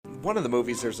one of the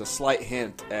movies, there's a slight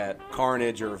hint at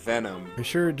Carnage or Venom. Are you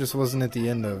sure it just wasn't at the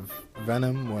end of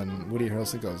Venom when Woody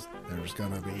Harrelson goes, "There's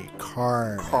gonna be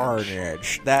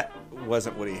carnage"? That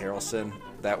wasn't Woody Harrelson.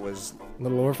 That was...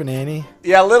 Little Orphan Annie?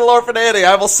 Yeah, Little Orphan Annie.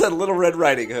 I almost said Little Red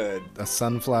Riding Hood. A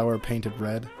sunflower painted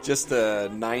red? Just a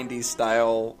 90s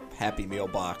style Happy Meal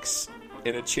box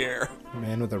in a chair. A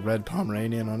man with a red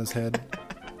Pomeranian on his head?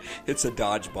 It's a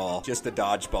dodgeball. Just a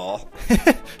dodgeball.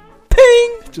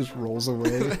 Ping! It just rolls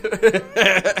away.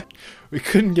 We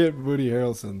couldn't get Woody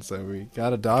Harrelson, so we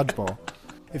got a dodgeball.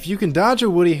 If you can dodge a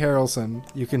Woody Harrelson,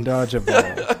 you can dodge a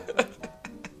ball.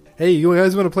 Hey, you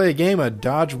guys want to play a game of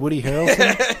Dodge Woody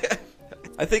Harrelson?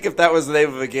 I think if that was the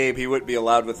name of a game, he wouldn't be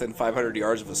allowed within 500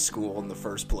 yards of a school in the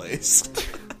first place.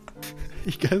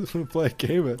 You guys want to play a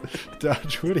game of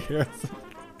Dodge Woody Harrelson?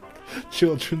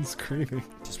 Children screaming.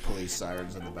 Just police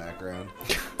sirens in the background.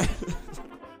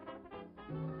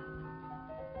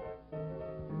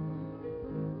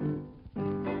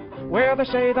 Well, they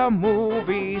say the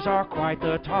movies are quite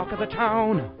the talk of the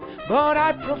town, but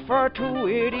I prefer two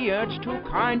idiots to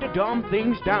kinda dumb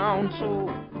things down.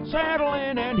 So settle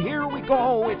in and here we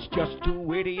go, it's just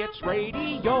Two Idiots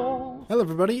Radio. Hello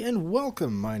everybody and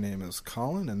welcome. My name is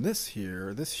Colin and this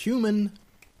human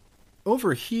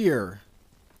over here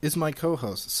is my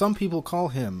co-host. Some people call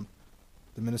him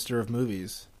the Minister of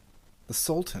Movies, the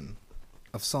Sultan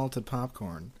of Salted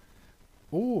Popcorn,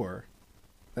 or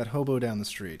that hobo down the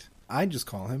street. I just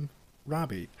call him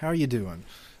Robbie. How are you doing?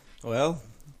 Well,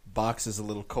 box is a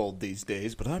little cold these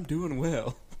days, but I'm doing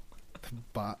well.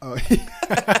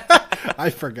 I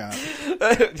forgot.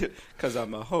 Because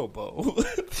I'm a hobo.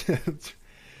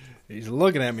 He's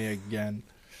looking at me again.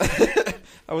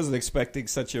 I wasn't expecting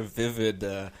such a vivid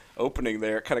opening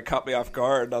there. It kind of caught me off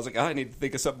guard. And I was like, I need to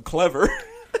think of something clever.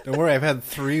 Don't worry, I've had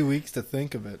 3 weeks to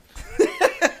think of it.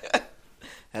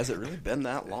 Has it really been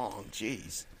that long?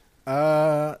 Jeez.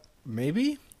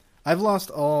 Maybe? I've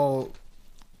lost all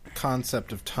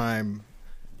concept of time.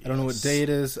 Yes. I don't know what day it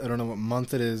is. I don't know what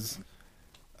month it is.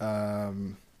 I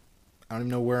don't even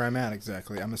know where I'm at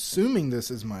exactly. I'm assuming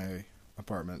this is my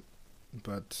apartment,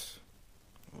 but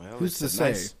who's to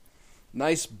say?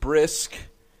 Nice brisk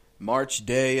March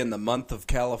day in the month of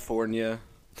California.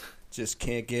 Just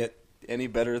can't get any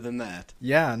better than that.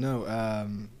 Yeah, no.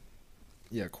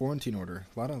 Yeah, quarantine order.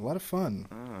 A lot of fun.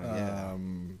 Oh, yeah.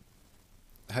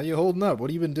 How you holding up? What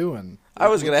have you been doing? I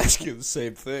was going to ask you the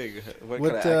same thing. What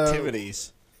kind of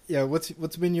activities? Yeah, what's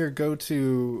been your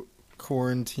go-to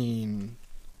quarantine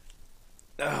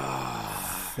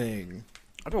thing?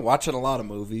 I've been watching a lot of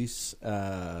movies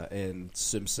and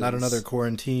Simpsons. Not another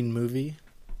quarantine movie?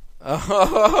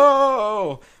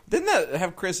 Oh! Didn't that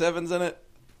have Chris Evans in it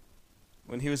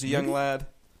when he was a young lad?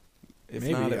 If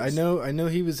Maybe. Not, I know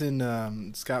he was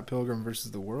in Scott Pilgrim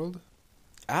versus the World.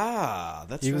 Ah,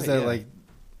 that's right. He was that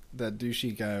that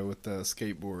douchey guy with the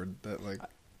skateboard. That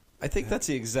I think that's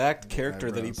the exact character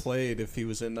that he played if he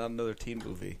was in another teen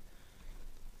movie.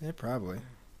 Yeah, probably.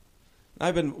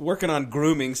 I've been working on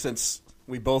grooming since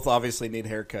we both obviously need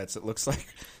haircuts. It looks like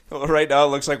right now it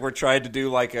looks like we're trying to do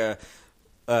like a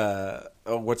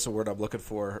what's the word I'm looking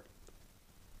for?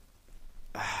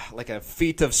 Like a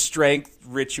feat of strength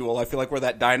ritual. I feel like we're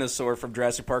that dinosaur from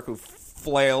Jurassic Park who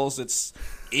flails its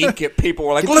ink at people.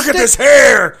 We're like, look at this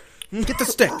hair! Get the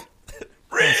stick!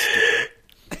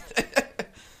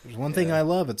 There's one thing I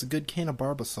love. It's a good can of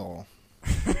Barbasol.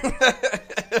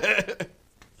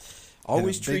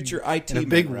 Always treat your IT and a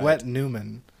big right. wet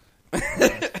Newman.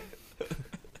 I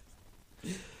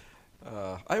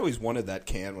always wanted that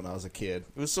can when I was a kid.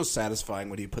 It was so satisfying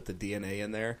when you put the DNA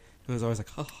in there. It was always like,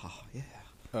 oh, yeah.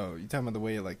 Oh, you talking about the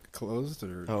way it closed?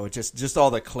 Or? Oh, just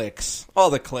all the clicks. All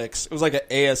the clicks. It was like an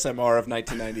ASMR of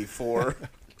 1994.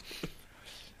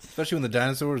 Especially when the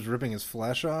dinosaur was ripping his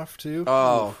flesh off, too.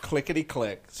 Oh,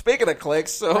 clickety-click. Speaking of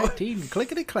clicks, so...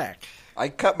 clickety-clack. I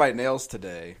cut my nails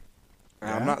today.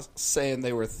 Yeah? I'm not saying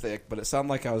they were thick, but it sounded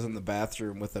like I was in the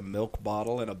bathroom with a milk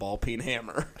bottle and a ball-peen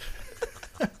hammer.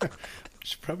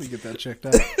 Should probably get that checked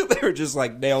out. They were just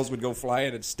like nails would go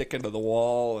flying and stick into the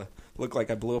wall. Looked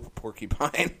like I blew up a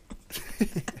porcupine. Do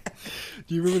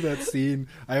you remember that scene?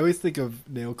 I always think of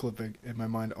nail clipping, and my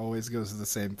mind always goes to the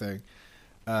same thing.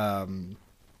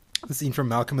 The scene from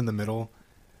Malcolm in the Middle,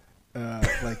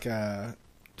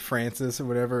 Francis or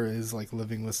whatever is like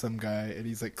living with some guy, and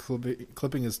he's like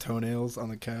clipping his toenails on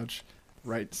the couch,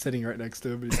 sitting right next to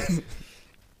him. And he's like,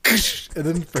 and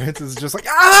then Francis is just like,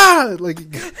 ah! Like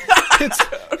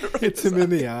hits him in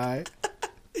the eye.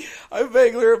 I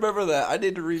vaguely remember that. I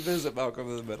need to revisit Malcolm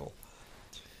in the Middle.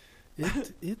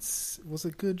 It was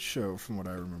a good show from what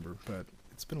I remember, but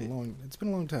it's been a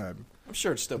long time. I'm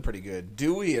sure it's still pretty good.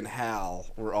 Dewey and Hal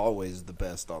were always the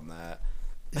best on that.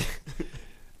 Did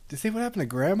you see what happened to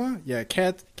Grandma? Yeah,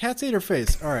 cats ate her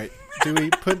face. All right, Dewey,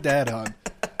 put Dad on.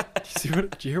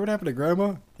 Did you hear what happened to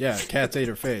Grandma? Yeah, cats ate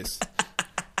her face.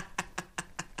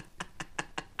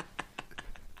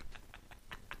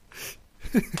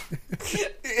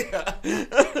 Yeah.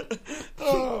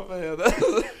 Oh man.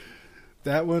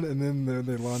 That one, and then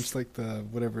they launched like the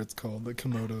whatever it's called, the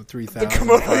Komodo 3000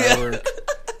 Komodo, firework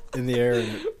in the air,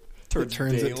 and it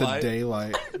turns it to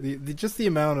daylight. daylight. Just the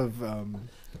amount of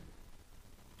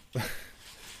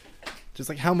just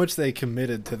like how much they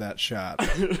committed to that shot,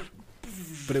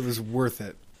 but it was worth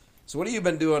it. So what have you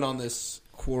been doing on this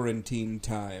quarantine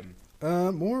time?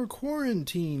 More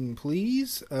quarantine,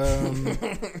 please. So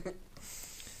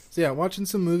yeah, watching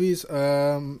some movies.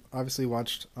 Obviously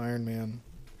watched Iron Man.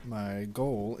 My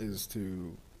goal is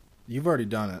to... You've already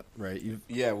done it, right?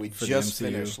 Yeah, we just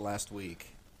finished last week.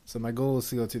 So my goal is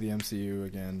to go to the MCU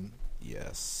again.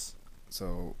 Yes.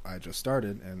 So I just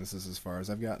started, and this is as far as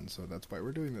I've gotten, so that's why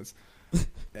we're doing this.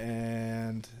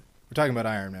 And we're talking about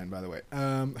Iron Man, by the way.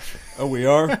 Oh, we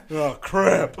are? Oh,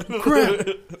 crap. Crap!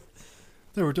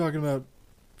 No, we're talking about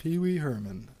Pee Wee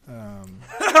Herman. I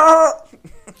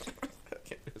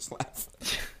can't just laugh.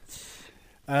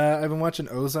 I've been watching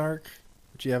Ozark,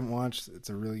 which you haven't watched. It's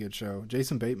a really good show.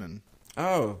 Jason Bateman.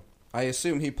 Oh, I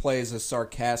assume he plays a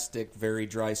sarcastic, very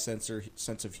dry sense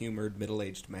of humor,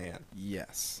 middle-aged man.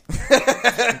 Yes.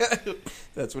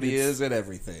 That's what he is in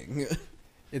everything.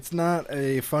 It's not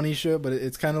a funny show, but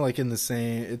it's kind of like in the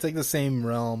same... It's like the same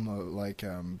realm of like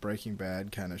Breaking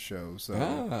Bad kind of show. So,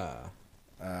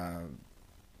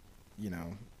 you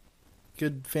know,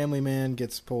 good family man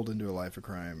gets pulled into a life of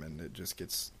crime, and it just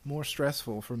gets more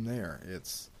stressful from there.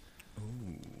 It's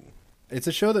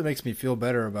a show that makes me feel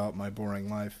better about my boring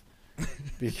life,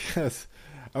 because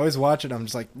I always watch it. I'm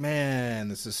just like, man,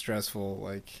 this is stressful.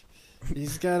 Like,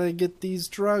 he's got to get these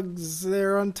drugs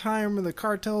there on time, and the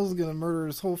cartel's going to murder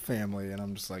his whole family. And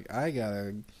I'm just like, I got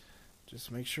to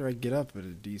just make sure I get up at a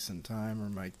decent time, or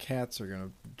my cats are going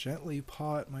to gently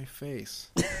paw at my face.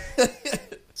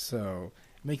 So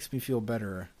it makes me feel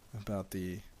better about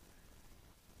the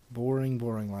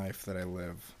boring life that I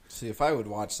live. See, if I would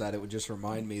watch that, it would just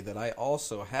remind me that I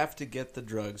also have to get the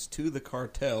drugs to the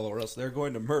cartel, or else they're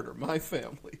going to murder my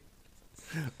family.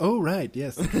 Oh, right.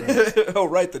 Yes. The drugs. Oh,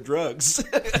 right, the drugs.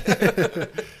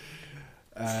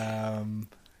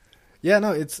 Yeah,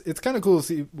 no, it's kind of cool to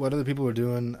see what other people are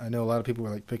doing. I know a lot of people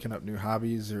are like picking up new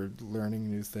hobbies or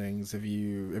learning new things. Have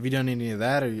you done any of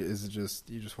that, or is it just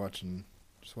you just watching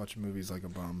movies like a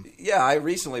bum? Yeah, I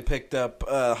recently picked up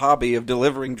a hobby of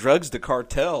delivering drugs to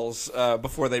cartels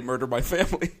before they murder my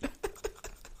family.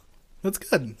 That's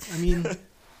good. I mean,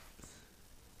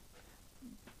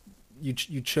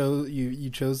 you chose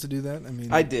to do that. I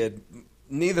mean, I did.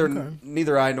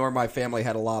 Neither I nor my family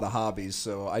had a lot of hobbies,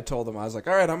 so I told them, I was like,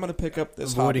 all right, I'm going to pick up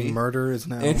this avoiding hobby. murder is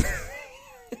now.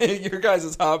 And your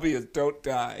guys' hobby is don't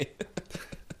die.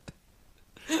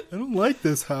 I don't like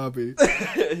this hobby.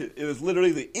 It was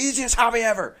literally the easiest hobby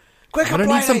ever. Quick, I'm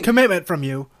gonna need some commitment from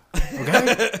you.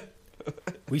 Okay?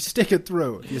 We stick it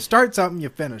through. If you start something, you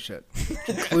finish it. Which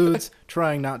includes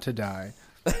trying not to die.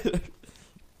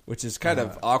 Which is kind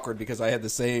of awkward, because I had the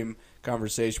same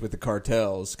conversation with the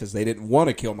cartels, because they didn't want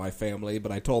to kill my family,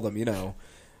 but I told them,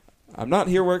 I'm not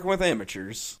here working with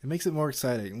amateurs. It makes it more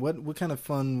exciting. What kind of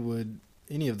fun would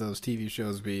any of those TV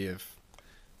shows be if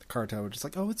the cartel were just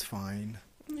like, oh, it's fine.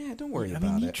 Yeah, don't worry about it.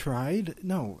 I mean, you it. tried.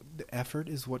 No, the effort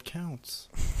is what counts.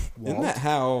 Walt? Isn't that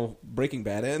how Breaking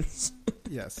Bad ends?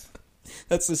 Yes.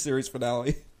 That's the series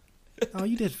finale. Oh,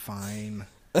 you did fine.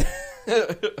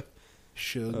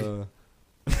 Shug.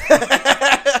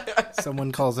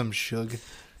 Someone calls him Shug.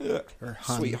 Or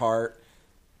Hun. Sweetheart.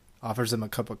 Offers him a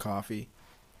cup of coffee.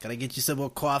 Can I get you some more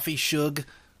coffee, Shug?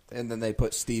 And then they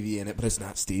put stevia in it, but it's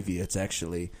not stevia. It's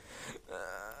actually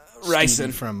Stevie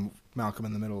ricin. from Malcolm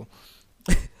in the Middle.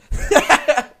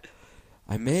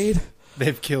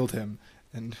 They've killed him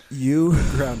and you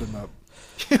ground him up.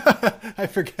 I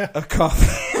forgot. A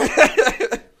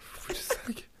coffee. Just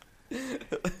like,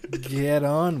 get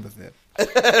on with it.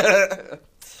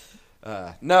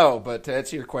 No, but to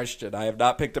answer your question, I have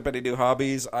not picked up any new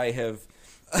hobbies. I have.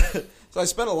 So I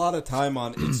spent a lot of time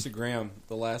on Instagram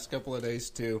the last couple of days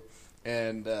too,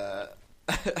 and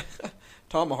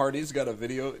Tom Hardy's got a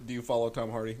video. Do you follow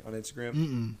Tom Hardy on Instagram?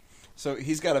 Mm-mm. So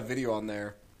he's got a video on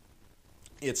there.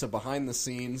 It's a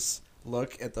behind-the-scenes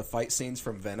look at the fight scenes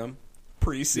from Venom,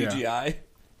 pre-CGI. Yeah.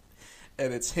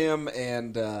 And it's him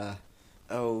and,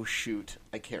 oh, shoot.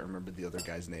 I can't remember the other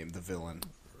guy's name, the villain.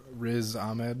 Riz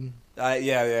Ahmed?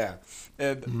 Yeah.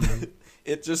 And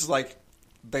it just like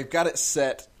they've got it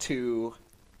set to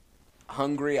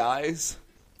hungry eyes.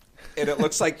 And it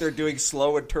looks like they're doing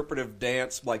slow interpretive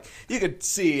dance. Like, you could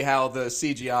see how the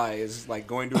CGI is like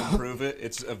going to improve it.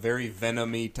 It's a very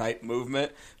Venom-y type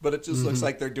movement, but it just looks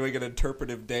like they're doing an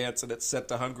interpretive dance, and it's set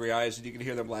to hungry eyes, and you can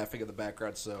hear them laughing in the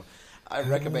background. So, I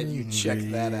recommend you check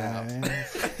that out.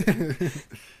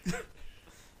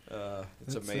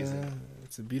 It's amazing.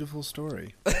 It's a beautiful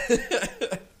story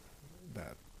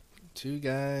about two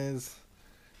guys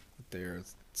with their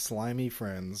slimy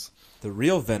friends. The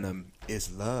real Venom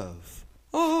is love.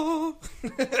 Oh.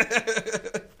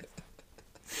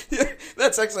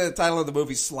 That's actually the title of the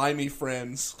movie, Slimy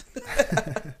Friends.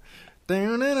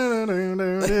 Venom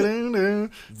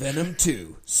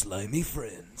 2, Slimy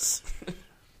Friends.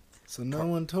 So no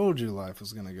one told you life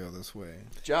was going to go this way.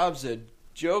 Job's a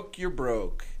joke, you're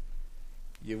broke.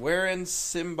 You wearing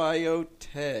symbiote.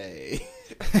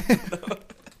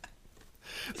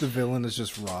 The villain is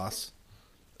just Ross.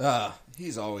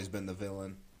 He's always been the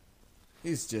villain.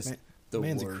 He's just the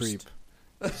man's worst. A creep.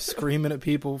 Screaming at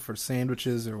people for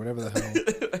sandwiches or whatever the hell.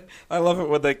 I love it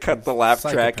when they cut the laugh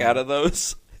Psychopath. track out of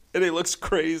those, and he looks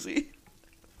crazy.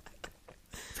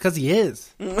 It's because he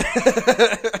is.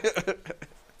 It's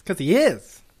because he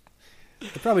is.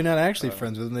 They're probably not actually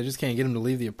friends with him. They just can't get him to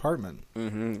leave the apartment.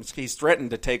 Mm-hmm. He's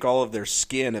threatened to take all of their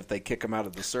skin if they kick him out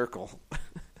of the circle.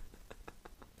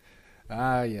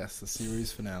 Ah, yes, the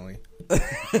series finale.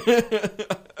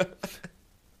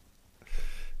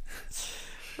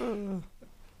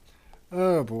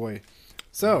 Oh, boy.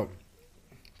 So,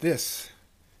 this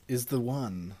is the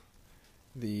one.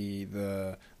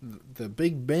 The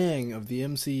big bang of the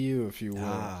MCU, if you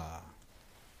will.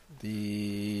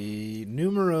 The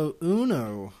numero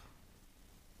uno.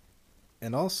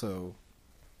 And also,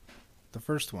 the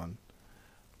first one.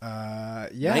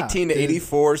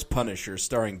 1984's Punisher,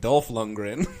 starring Dolph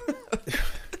Lundgren.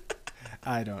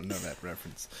 I don't know that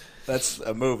reference. That's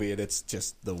a movie, and it's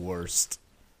just the worst.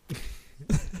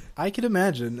 I could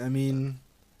imagine. I mean,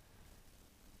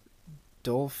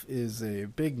 Dolph is a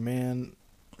big man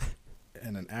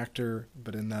and an actor,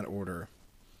 but in that order.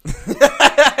 I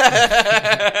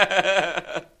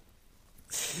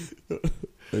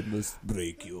must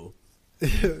break you.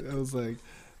 I was like,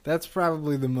 that's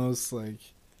probably the most like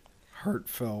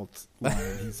heartfelt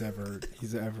line he's ever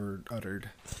uttered.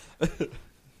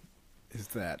 Is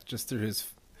that just through his?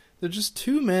 There are just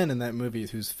two men in that movie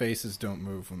whose faces don't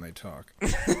move when they talk,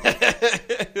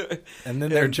 and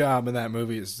then their job in that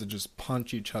movie is to just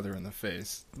punch each other in the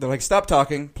face. They're like, "Stop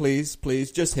talking, please,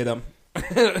 just hit him."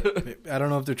 I don't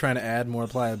know if they're trying to add more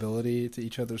pliability to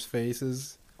each other's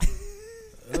faces.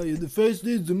 Oh, the face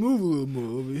needs to move a little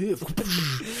more over here.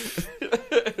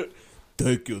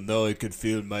 Thank you. Now I can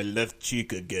feel my left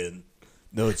cheek again.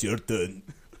 Now it's your turn.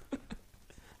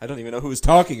 I don't even know who was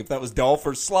talking, if that was Dolph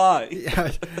or Sly.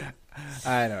 Yeah,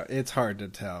 I know. It's hard to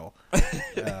tell.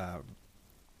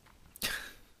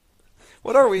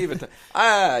 What are we even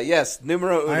yes,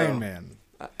 numero uno. Iron Man.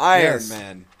 Iron Yes.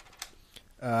 Man.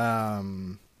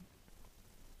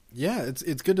 Yeah,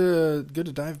 it's good to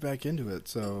dive back into it.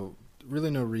 So really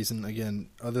no reason, again,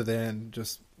 other than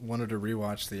just wanted to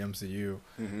rewatch the MCU.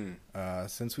 Mm-hmm.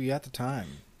 Since we got the time.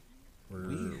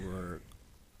 We're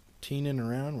teening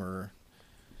around, we're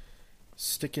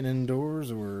sticking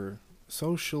indoors, we're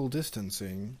social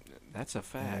distancing. That's a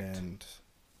fact. And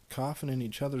coughing in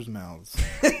each other's mouths.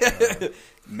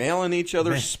 Mailing each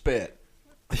other spit.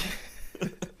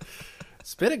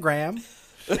 Spitagram.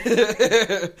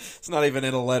 It's not even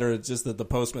in a letter. It's just that the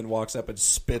postman walks up and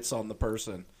spits on the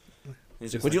person. He's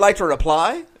like, Just would you like to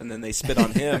reply? And then they spit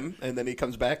on him, and then he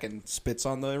comes back and spits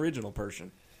on the original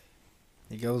person.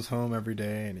 He goes home every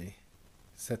day and he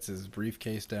sets his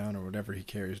briefcase down or whatever he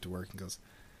carries to work and goes,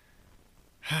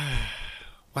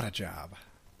 what a job.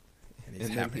 And he's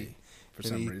happy for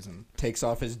some reason. Takes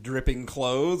off his dripping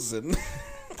clothes and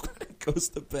goes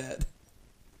to bed.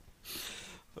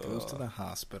 Goes to the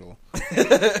hospital.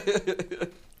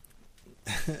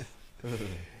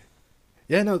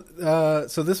 Yeah, no.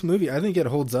 So this movie, I think it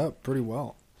holds up pretty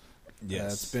well.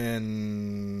 Yes. It's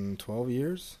been 12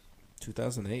 years.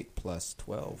 2008 plus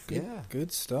 12.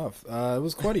 Good stuff. It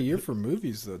was quite a year for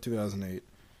movies, though, 2008.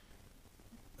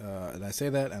 And I say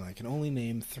that, and I can only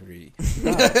name 3.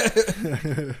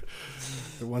 The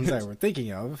ones I were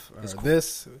thinking of are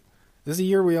this. This is a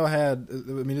year we all had. I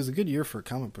mean, it was a good year for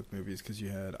comic book movies because you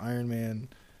had Iron Man,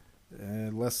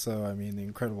 and less so, I mean, The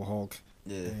Incredible Hulk,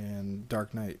 and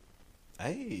Dark Knight.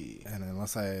 Hey. And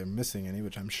unless I am missing any,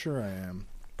 which I'm sure I am.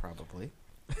 Probably.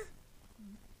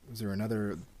 Was there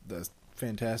another, the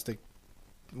Fantastic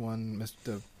one,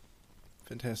 Mr.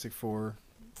 Fantastic Four?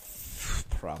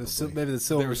 Probably. Maybe the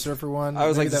Silver There's- Surfer one. I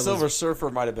was Maybe like, the that Silver Surfer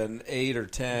might have been 8 or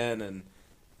 10, and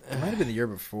It might have been the year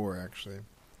before, actually.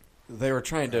 they were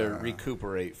trying to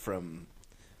recuperate from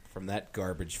that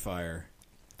garbage fire.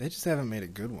 They just haven't made a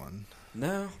good one.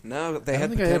 No, they I don't had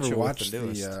think I ever potential with watched the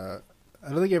newest. I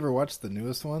don't think I ever watched the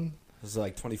newest one. It was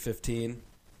like 2015.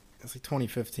 It's like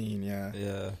 2015. Yeah.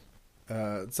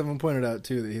 Yeah. Someone pointed out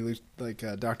too that he looks like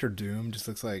Doctor Doom. Just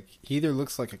looks like he either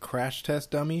looks like a crash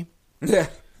test dummy, Yeah.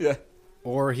 Yeah.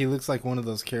 or he looks like one of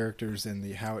those characters in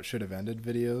the How It Should Have Ended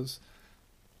videos.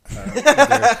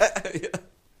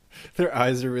 Their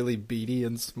eyes are really beady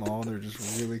and small, and they're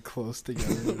just really close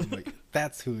together. And I'm like,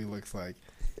 that's who he looks like.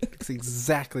 Looks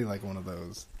exactly like one of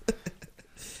those.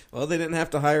 Well, they didn't have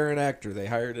to hire an actor. They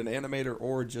hired an animator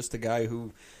or just a guy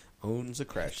who owns a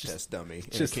crash test dummy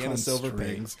and a can on of silver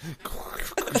paint. strings.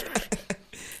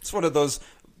 It's one of those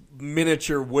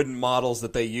miniature wooden models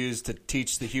that they use to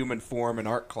teach the human form in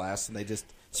art class, and they just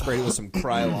sprayed it with some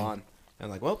Krylon. And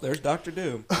like, well, there's Dr.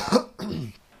 Doom.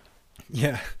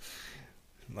 Yeah.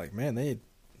 Like, man,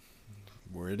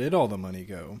 where did all the money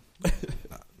go?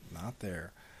 Not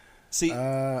there. See,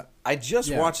 I just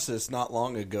yeah. watched this not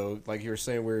long ago. Like you were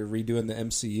saying, we were redoing the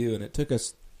MCU, and it took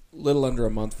us a little under a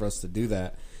month for us to do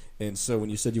that. And so when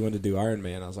you said you wanted to do Iron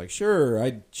Man, I was like, sure,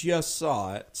 I just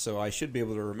saw it, so I should be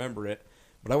able to remember it.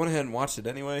 But I went ahead and watched it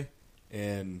anyway,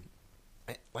 and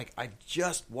I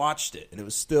just watched it, and it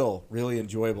was still really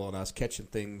enjoyable, and I was catching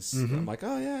things. Mm-hmm. I'm like,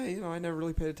 oh, yeah, I never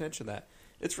really paid attention to that.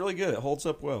 It's really good. It holds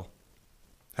up well.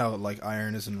 How, like,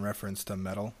 iron is in reference to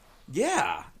metal.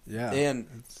 Yeah. Yeah.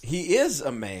 And he is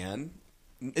a man.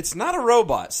 It's not a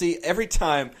robot. See, every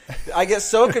time I get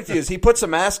so confused. He puts a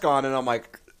mask on, and I'm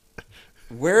like,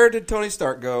 where did Tony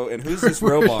Stark go, and who's this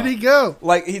robot? Where did he go?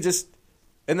 Like,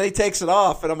 and then he takes it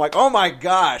off, and I'm like, oh, my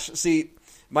gosh. See,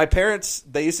 my parents,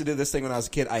 they used to do this thing when I was a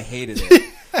kid. I hated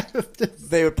it.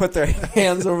 They would put their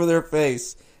hands over their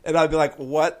face, and I'd be like,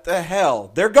 what the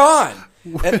hell? They're gone.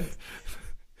 And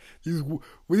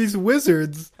These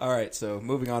wizards. all right, so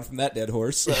moving on from that dead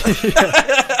horse.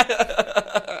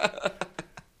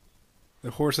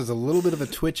 The horse has a little bit of a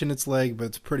twitch in its leg, but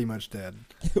it's pretty much dead.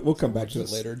 We'll come back to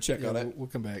it later and check on Yeah, it. we'll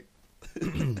come back.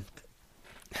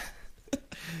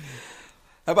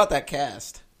 How about that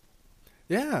cast?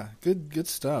 Yeah, good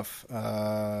stuff.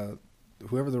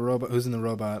 Whoever the robot, who's in the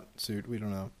robot suit, we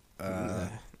don't know.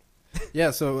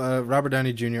 Yeah, so Robert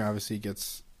Downey Jr. obviously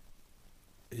gets.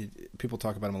 People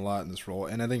talk about him a lot in this role,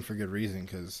 and I think for good reason,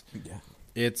 because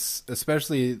it's,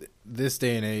 especially this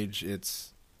day and age,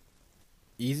 it's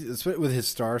easy, especially with his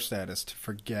star status, to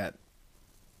forget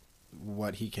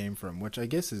what he came from, which I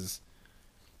guess is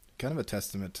kind of a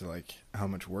testament to like how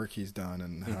much work he's done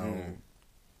and how,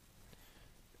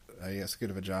 I guess,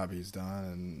 good of a job he's done,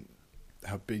 and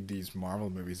how big these Marvel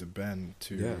movies have been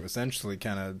to essentially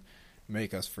kind of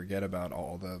make us forget about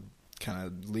all the kind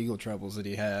of legal troubles that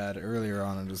he had earlier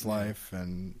on in his life,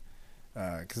 and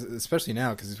cause, especially now,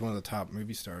 because he's one of the top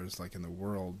movie stars like in the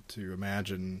world. To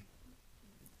imagine,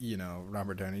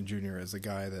 Robert Downey Jr. as a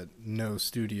guy that no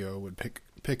studio would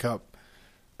pick up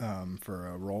for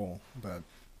a role, but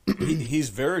he's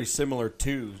very similar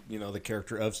to the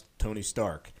character of Tony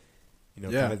Stark.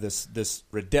 Kind of this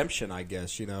redemption, I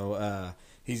guess.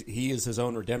 He is his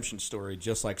own redemption story,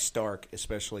 just like Stark,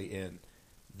 especially in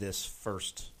this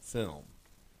first film.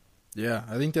 Yeah,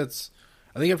 I think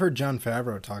I've heard Jon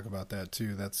Favreau talk about that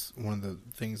too. That's one of the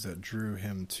things that drew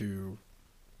him to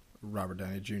Robert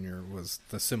Downey Jr. was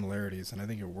the similarities, and I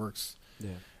think it works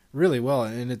really well.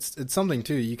 And it's something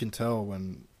too you can tell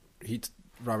when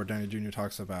Robert Downey Jr.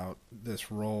 talks about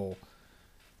this role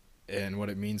and what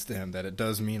it means to him, that it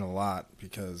does mean a lot,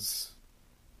 because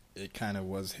it kind of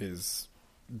was his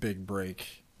big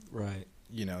break, right?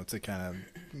 To kind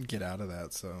of get out of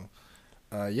that. So,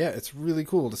 yeah, it's really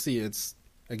cool to see. It's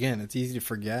easy to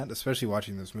forget, especially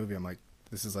watching this movie. I'm like,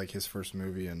 this is like his first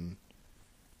movie in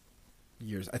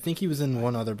years. I think he was in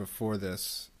one other before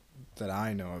this that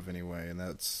I know of anyway, and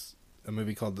that's a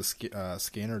movie called The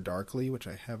Scanner Darkly, which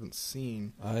I haven't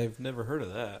seen. I've never heard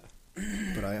of that.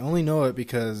 But I only know it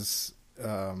because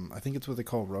I think it's what they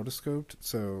call rotoscoped.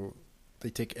 So they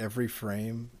take every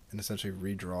frame and essentially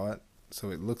redraw it,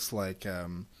 so it looks like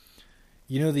the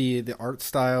art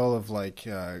style of like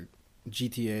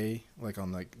GTA, like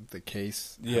on like the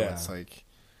case. Yeah, it's like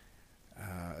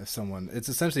it's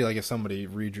essentially like if somebody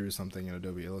redrew something in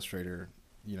Adobe Illustrator.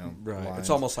 Right. lines. It's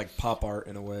almost like pop art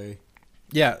in a way.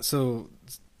 Yeah. So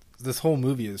this whole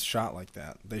movie is shot like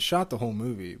that. They shot the whole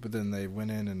movie, but then they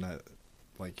went in and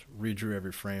like redrew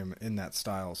every frame in that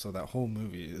style. So that whole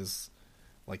movie is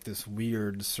like this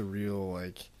weird, surreal,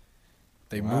 like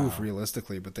they move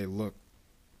realistically, but they look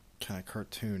kind of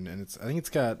cartoon, and I think it's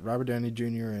got Robert Downey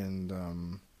Jr.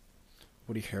 and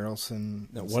Woody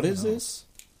Harrelson. Now, and what is someone this? else.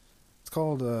 It's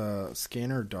called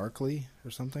Scanner Darkly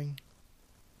or something.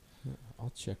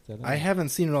 I'll check that out. I haven't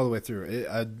seen it all the way through.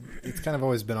 It's kind of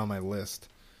always been on my list,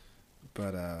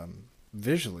 but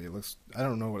visually it looks. I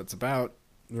don't know what it's about,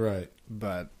 Right.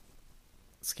 but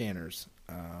scanners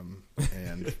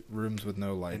and rooms with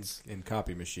no lights And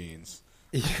copy machines.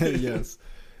 Yes,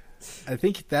 I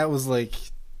think that was like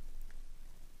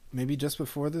maybe just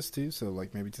before this too. So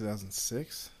like maybe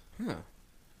 2006. Huh.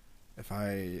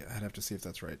 I'd have to see if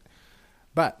that's right,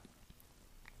 but.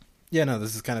 Yeah, no,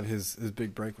 this is kind of his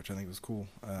big break, which I think was cool.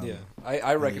 Yeah.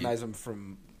 I recognize him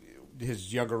from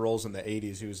his younger roles in the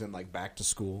 80s. He was in, like, Back to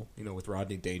School, with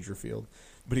Rodney Dangerfield.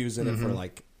 But he was in it for,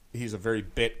 like, he's a very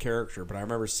bit character. But I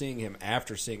remember seeing him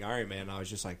after seeing Iron Man, and I was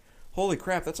just like, holy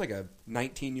crap, that's like a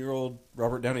 19-year-old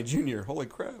Robert Downey Jr. Holy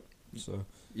crap. So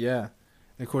yeah.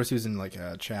 And, of course, he was in, like,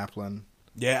 Chaplin.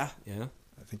 Yeah.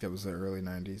 I think that was the early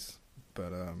 90s.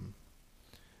 But,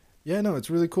 yeah, no, it's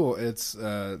really cool. It's...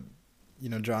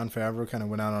 Jon Favreau kind of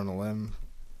went out on a limb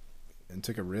and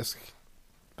took a risk,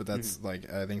 but that's like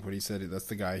I think what he said. That's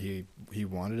the guy he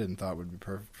wanted and thought would be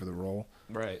perfect for the role.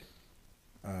 Right.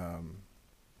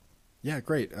 Yeah,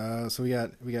 great. So we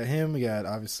got him. We got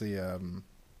obviously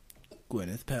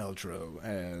Gwyneth Paltrow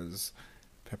as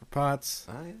Pepper Potts.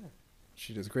 Oh yeah,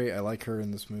 she does great. I like her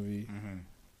in this movie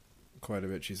quite a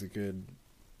bit. She's a good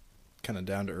kind of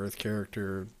down to earth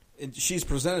character. And she's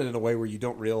presented in a way where you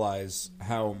don't realize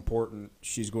how important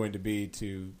she's going to be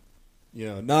to,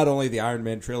 not only the Iron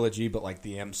Man trilogy, but like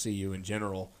the MCU in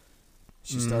general.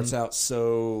 She starts out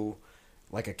so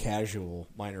like a casual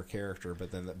minor character,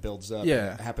 but then that builds up.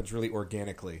 Yeah. And it happens really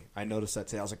organically. I noticed that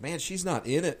today. I was like, man, she's not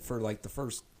in it for like the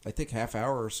first, I think, half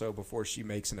hour or so before she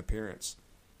makes an appearance.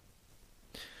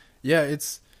 Yeah,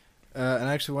 it's, and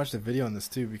I actually watched a video on this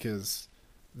too because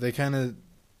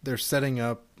they're setting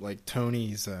up like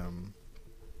Tony's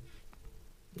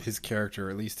his character,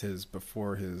 or at least his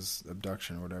before his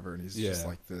abduction or whatever, and he's just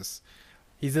like this.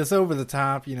 He's this over the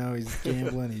top, he's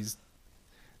gambling. This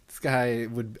guy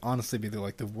would honestly be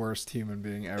the worst human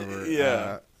being ever.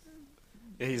 Yeah,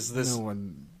 he's this. No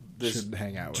one should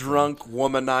hang out with drunk,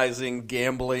 womanizing,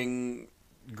 gambling,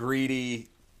 greedy,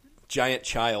 giant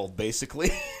child,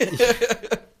 basically.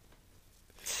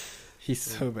 He's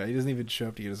so bad. He doesn't even show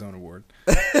up to get his own award.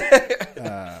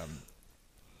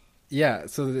 Yeah,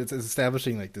 so it's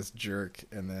establishing like this jerk,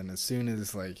 and then as soon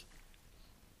as like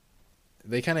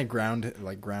they kind of ground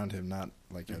him, not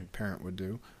like a parent would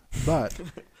do, but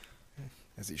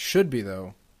as he should be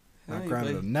though, not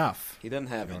grounded enough. He doesn't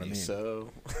have any,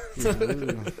 so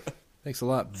thanks a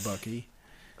lot, Bucky.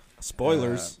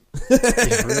 Spoilers.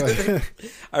 Yeah, really.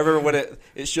 I remember when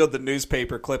it showed the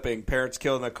newspaper clipping, parents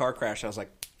killed in a car crash. I was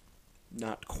like,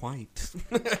 not quite.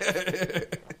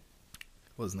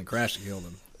 Wasn't the crash that killed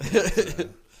him.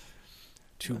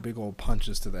 Two big old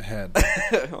punches to the head.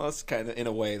 Well, that's kind of, in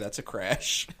a way, that's a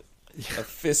crash. A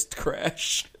fist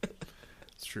crash.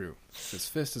 It's true. If his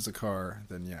fist is a car,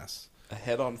 then yes. A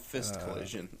head-on fist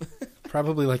collision.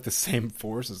 Probably like the same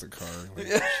force as a car. Like,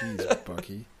 jeez,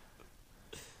 Bucky.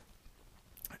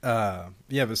 Yeah,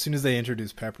 but as soon as they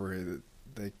introduce Pepper,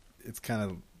 it's kind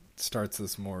of starts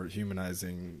this more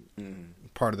humanizing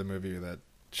part of the movie that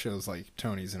shows like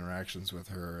Tony's interactions with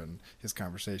her and his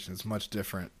conversation is much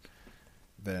different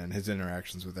than his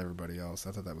interactions with everybody else.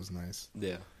 I thought that was nice.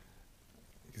 Yeah.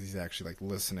 Because he's actually like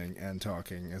listening and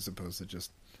talking as opposed to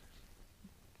just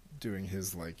doing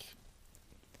his like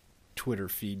Twitter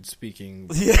feed speaking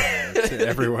to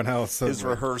everyone else. His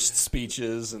like, rehearsed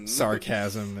speeches and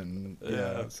sarcasm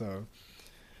and so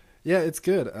yeah, it's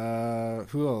good.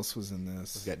 Who else was in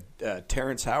this? We've got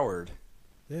Terrence Howard.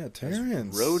 Yeah,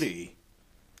 Terrence. Rhodey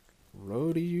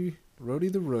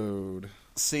the Road.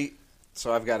 See,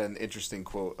 so I've got an interesting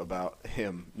quote about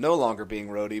him. No longer being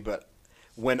Rhodey, but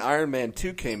when Iron Man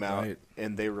 2 came out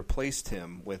and they replaced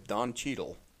him with Don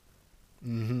Cheadle,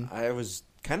 I was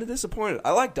kind of disappointed.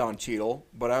 I like Don Cheadle,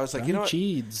 but I was like,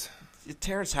 Cheeds.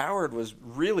 Terrence Howard was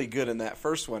really good in that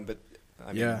first one, but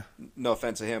I mean, no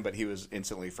offense to him, but he was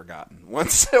instantly forgotten.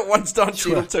 Once Don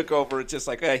Cheadle took over, it's just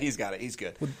like, he's got it. He's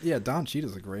good. Well, yeah, Don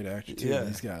Cheadle's a great actor too. Yeah.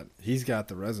 He's got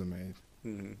the resume.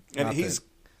 And not that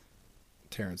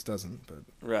Terrence doesn't, but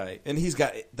right. And he's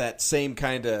got that same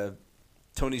kind of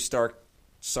Tony Stark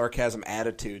sarcasm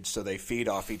attitude, so they feed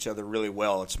off each other really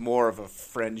well. It's more of a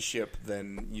friendship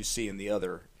than you see in the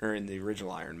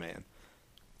original Iron Man.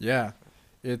 Yeah,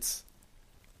 it's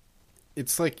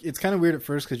like it's kind of weird at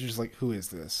first because you're just like, who is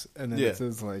this? And then it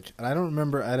says like, and I don't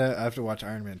remember. I have to watch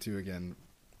Iron Man 2 again.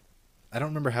 I don't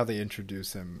remember how they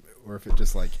introduce him, or if it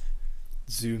just like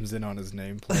zooms in on his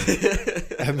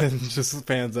nameplate, and then just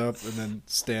pans up, and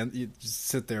then you just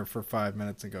sit there for 5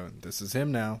 minutes and go, "This is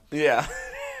him now." Yeah.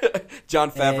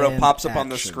 John Favreau And pops up on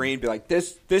the action. screen, be like,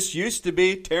 "This used to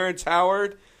be Terrence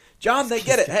Howard." John, they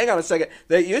get it. Hang on a second.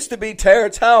 They used to be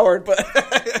Terrence Howard,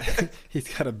 but He's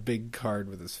got a big card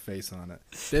with his face on it.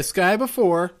 This guy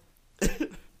before,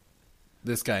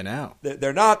 this guy now,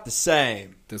 they're not the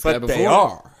same. This guy but they before.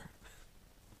 are.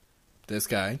 this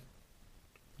guy.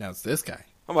 Now it's this guy.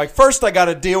 I'm like, first I got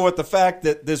to deal with the fact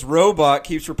that this robot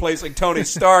keeps replacing Tony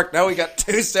Stark. Now we got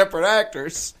two separate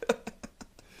actors.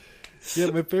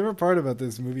 Yeah, my favorite part about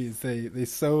this movie is they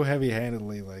so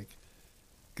heavy-handedly, like,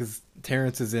 because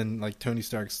Terrence is in, like, Tony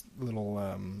Stark's little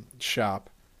shop,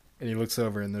 and he looks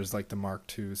over, and there's, like, the Mark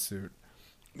II suit.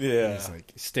 Yeah. And he's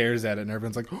like, he stares at it, and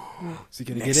everyone's like, oh, is he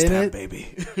going to Next get in time, it?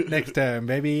 baby. Next time,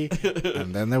 baby.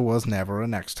 And then there was never a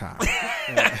next time.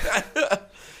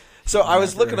 So I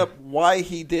was looking up why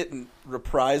he didn't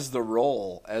reprise the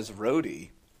role as Rhodey.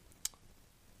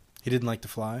 He didn't like to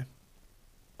fly?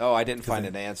 Oh, I didn't find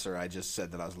an answer. I just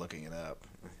said that I was looking it up.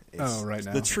 Right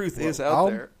now. The truth is Well, out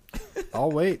there.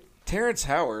 I'll wait. Terrence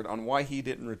Howard, on why he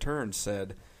didn't return,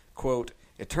 said, quote,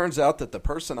 "It turns out that the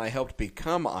person I helped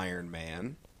become Iron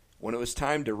Man, when it was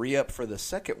time to re-up for the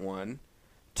second one,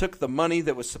 took the money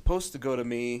that was supposed to go to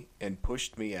me and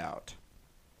pushed me out."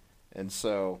 And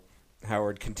so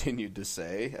Howard continued to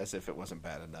say, as if it wasn't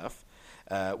bad enough,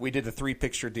 "We did a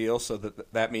 3-picture deal, so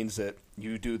that means that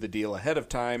you do the deal ahead of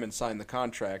time and sign the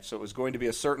contract. So it was going to be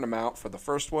a certain amount for the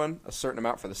first one, a certain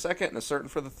amount for the second, and a certain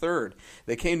for the third.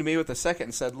 They came to me with the second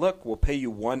and said, 'Look, we'll pay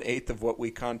you 1/8 of what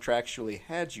we contractually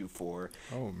had you for,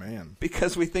 Oh, man.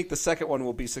 because we think the second one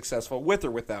will be successful with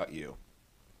or without you.'"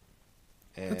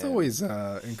 That's And- always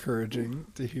encouraging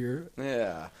to hear.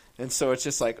 yeah. And so it's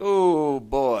just like, oh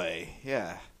boy,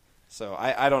 yeah. So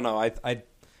I don't know.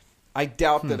 I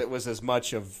doubt that it was as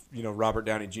much of, Robert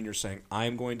Downey Jr. saying,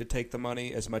 "I'm going to take the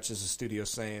money," as much as the studio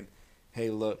saying, "Hey,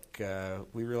 look,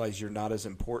 we realize you're not as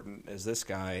important as this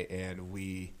guy, and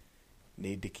we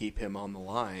need to keep him on the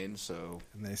line, so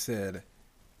And they said,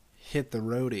 hit the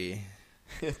roadie.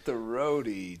 hit the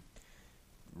roadie,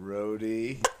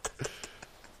 roadie."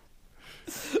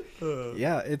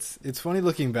 Yeah, it's funny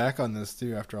looking back on this,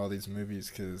 too, after all these movies,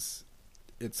 because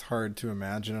it's hard to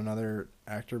imagine another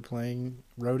actor playing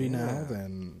Rhodey now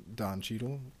than Don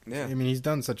Cheadle. Yeah. I mean, he's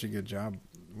done such a good job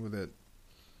with it.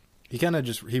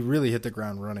 He really hit the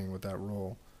ground running with that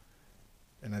role.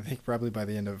 And I think probably by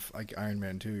the end of like Iron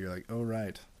Man 2, you're like, oh,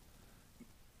 right.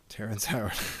 Terrence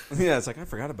Howard. Yeah, it's like, I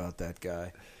forgot about that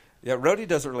guy. Yeah, Rhodey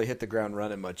doesn't really hit the ground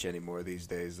running much anymore these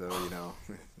days, though,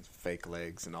 fake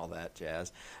legs and all that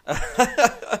jazz.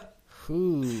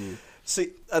 Ooh.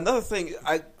 See, another thing,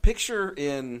 I picture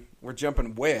we're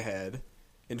jumping way ahead,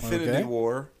 Infinity Okay.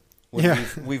 War. When Yeah.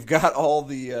 we've got all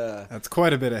the... That's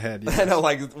quite a bit ahead. I Yes. know,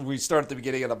 like, we start at the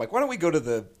beginning, and I'm like, why don't we go to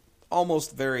the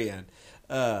almost very end?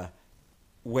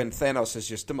 When Thanos is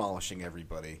just demolishing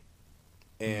everybody.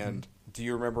 And do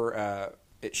you remember,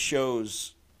 it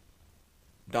shows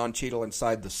Don Cheadle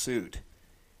inside the suit.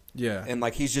 Yeah. And,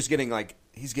 like, he's just getting,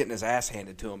 he's getting his ass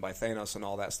handed to him by Thanos and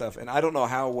all that stuff. And I don't know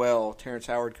how well Terrence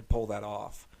Howard could pull that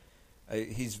off.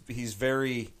 He's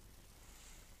very...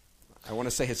 I want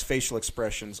to say his facial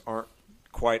expressions aren't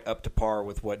quite up to par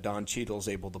with what Don Cheadle's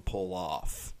able to pull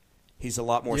off. He's a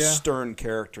lot more stern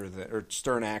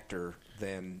stern actor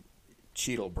than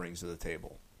Cheadle brings to the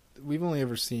table. We've only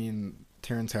ever seen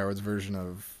Terrence Howard's version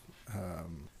of,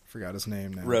 forgot his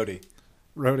name now. Rhodey.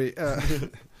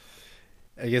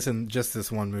 I guess in just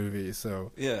this one movie,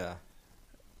 so Yeah.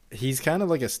 he's kind of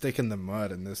like a stick in the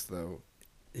mud in this, though.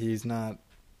 He's not.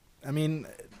 I mean,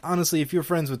 honestly, if you're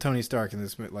friends with Tony Stark in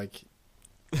this, like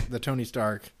the Tony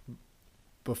Stark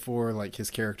before like his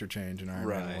character change in Iron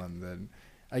Man 1, then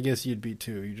I guess you'd be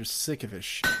too. You're just sick of his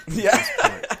shit. Yeah.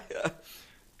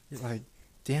 You're like,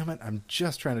 damn it, I'm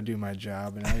just trying to do my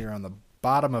job, and now you're on the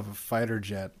bottom of a fighter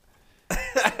jet.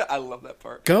 I love that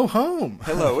part. Go home.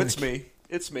 Hello, it's me.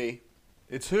 It's me.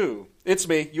 It's who? It's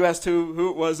me. You asked who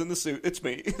it was in the suit. It's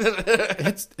me.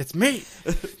 It's me.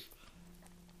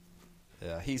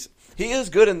 Yeah, he is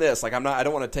good in this. Like, I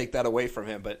don't want to take that away from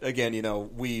him, but again,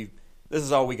 this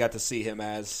is all we got to see him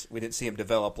as. We didn't see him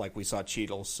develop like we saw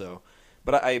Cheadle, so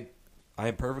but I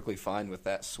am perfectly fine with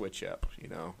that switch up,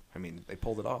 I mean, they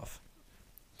pulled it off.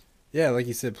 Yeah, like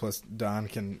you said, plus Don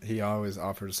he always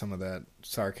offers some of that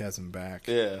sarcasm back.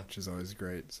 Yeah. Which is always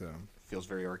great, so. Feels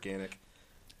very organic.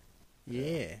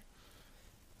 Yeah.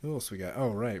 Who else we got? Oh,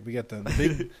 right. We got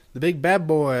the big bad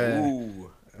boy.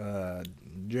 Ooh.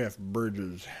 Jeff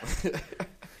Bridges.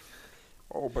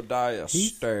 Obadiah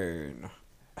Stane.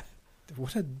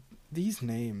 What a these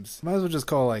names. Might as well just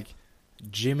call like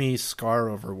Jimmy Scar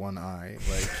over one eye.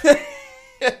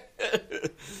 Like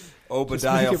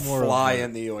Obadiah make it more Fly overt.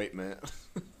 in the ointment.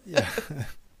 yeah.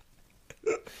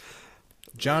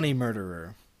 Johnny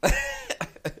Murderer.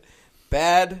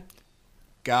 Bad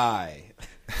guy.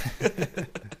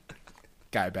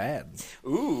 Guy Bad.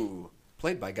 Ooh,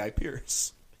 played by Guy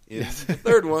Pearce. In Yes. the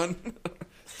third one.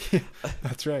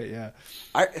 That's right, yeah.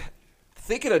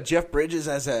 Thinking of Jeff Bridges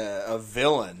as a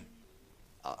villain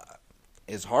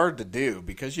is hard to do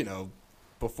because,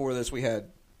 before this we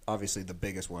had, obviously, the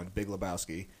biggest one, Big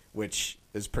Lebowski, which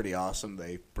is pretty awesome.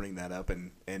 They bring that up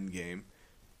in Endgame.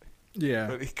 Yeah.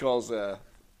 But he calls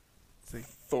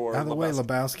Thor Out of the way,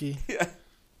 Lebowski. Lebowski. Yeah.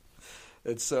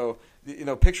 And so,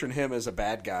 picturing him as a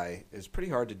bad guy is pretty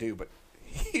hard to do, but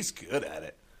he's good at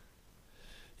it.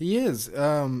 He is.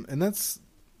 And it's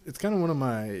kind of one of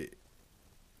my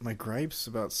gripes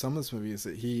about some of this movie is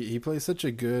that he plays such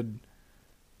a good,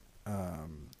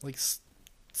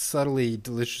 subtly,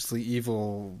 deliciously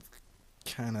evil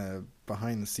kind of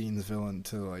behind the scenes villain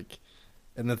to like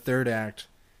in the third act,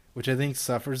 which I think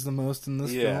suffers the most in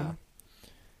this film.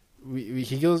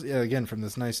 He goes again from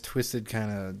this nice twisted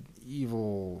kind of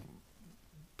evil,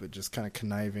 but just kind of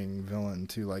conniving villain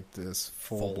to like this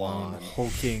full blown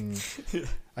hulking.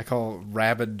 I call it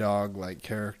rabid dog like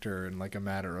character in like a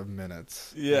matter of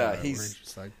minutes. Yeah, where he's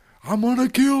just like, I'm gonna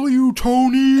kill you,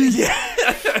 Tony.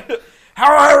 Yeah.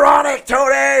 How ironic,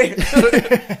 Tony!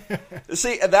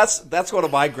 See, that's one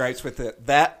of my gripes with it.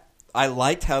 That I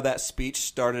liked how that speech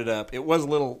started up. It was a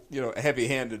little,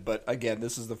 heavy-handed, but again,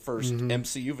 this is the first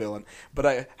MCU villain.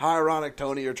 But how ironic,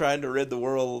 Tony! You're trying to rid the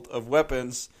world of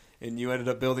weapons, and you ended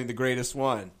up building the greatest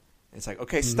one. It's like,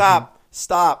 okay, stop,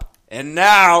 and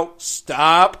now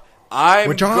stop.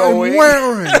 Which I'm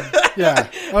wearing. Yeah.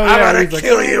 Oh, I'm yeah, gonna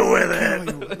kill you with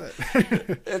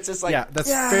it. It's just like,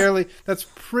 that's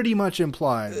pretty much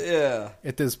implied. Yeah.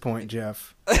 At this point,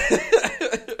 Jeff.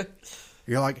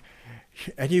 You're like,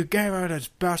 and you gave her his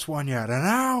best one yet, and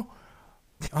now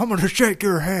I'm gonna shake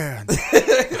your hand.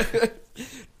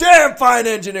 Damn fine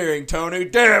engineering, Tony.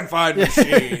 Damn fine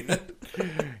machine.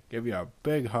 Give you a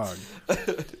big hug.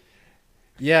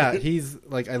 Yeah, he's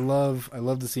like I love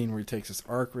the scene where he takes his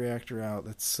arc reactor out.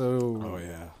 That's so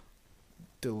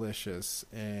delicious,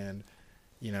 and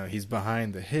he's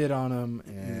behind the hit on him,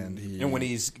 and when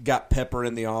he's got Pepper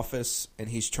in the office and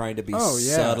he's trying to be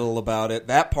subtle about it.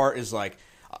 That part is like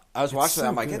I was watching that.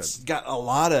 I'm like, good. It's got a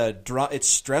lot of it's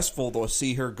stressful to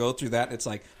see her go through that. And it's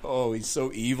like, oh, he's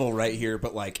so evil right here,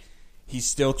 but like he's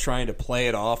still trying to play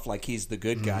it off like he's the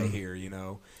good guy here.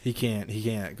 He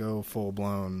can't go full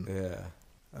blown.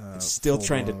 Yeah. Still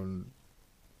trying to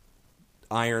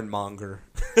ironmonger.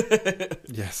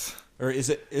 Yes. Or is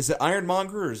it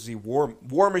ironmonger or is he war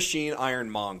machine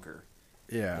ironmonger?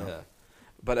 Yeah.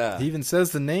 But he even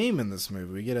says the name in this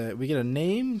movie. We get a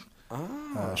name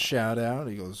shout out.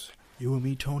 He goes, "You and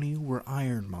me, Tony, we're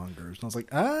ironmongers." And I was like,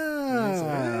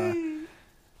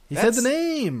 He said the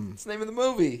name. It's the name of the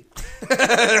movie.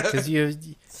 Because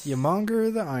you monger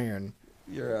the iron.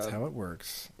 That's how it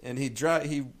works. And he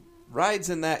rides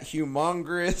in that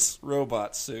humongous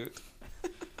robot suit.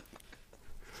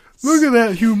 Look at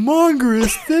that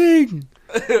humongous thing.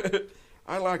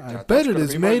 I like that. I bet it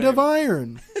is made of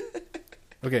iron.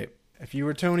 Okay, if you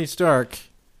were Tony Stark,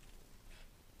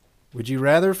 would you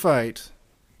rather fight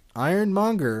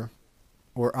Ironmonger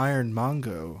or Iron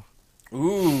Mongo?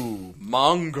 Ooh,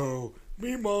 Mongo.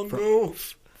 Me Mongo.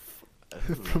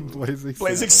 From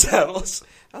Blazing Saddles.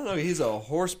 I don't know, he's a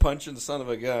horse-punching son of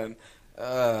a gun.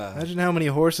 Imagine how many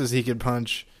horses he could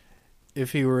punch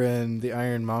if he were in the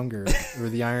Ironmonger or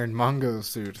the Iron Mongo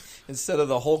suit. Instead of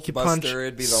the Hulkbuster,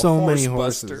 it'd be the so many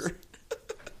Horsebuster.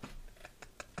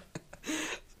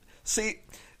 See,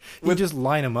 you just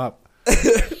line them up.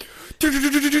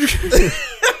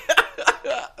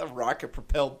 A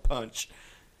rocket-propelled punch.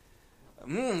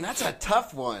 That's a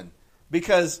tough one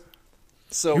because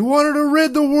you wanted to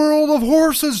rid the world of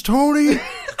horses, Tony.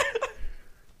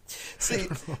 See,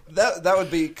 that would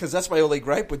be because that's my only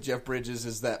gripe with Jeff Bridges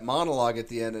is that monologue at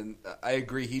the end, and I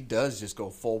agree he does just go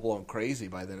full blown crazy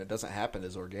by then. It doesn't happen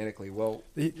as organically. Well,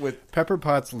 with Pepper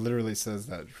Potts literally says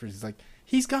that she's like,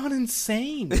 he's gone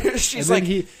insane. She's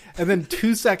and then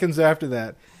 2 seconds after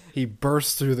that, he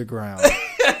bursts through the ground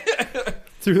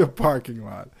through the parking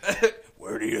lot.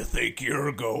 Where do you think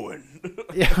you're going?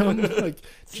 Yeah, I'm like,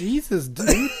 Jesus,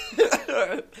 dude,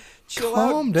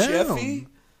 calm down. Jeffy.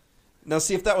 Now,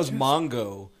 see, if that was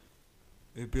Mongo,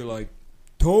 it'd be like,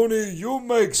 Tony, you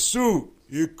make suit.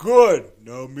 You good.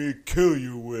 Now me kill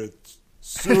you with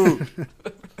suit.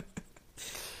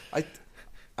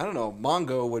 I don't know.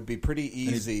 Mongo would be pretty And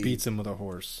easy. he beats him with a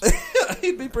horse.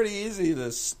 He'd be pretty easy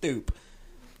to stoop,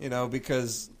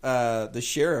 because the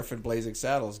sheriff in Blazing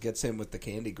Saddles gets him with the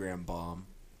Candygram bomb.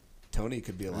 Tony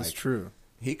could be like, That's true.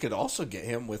 He could also get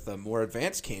him with a more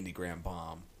advanced Candygram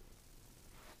bomb.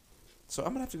 So I'm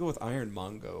gonna have to go with Iron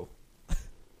Mongo.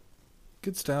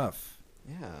 Good stuff.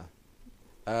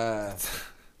 Yeah.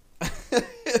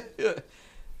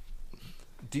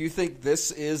 Do you think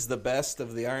this is the best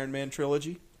of the Iron Man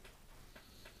trilogy?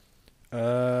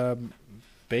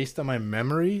 Based on my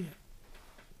memory,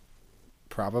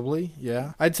 probably,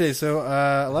 yeah. I'd say so.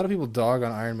 A lot of people dog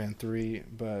on Iron Man 3,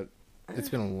 but it's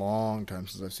been a long time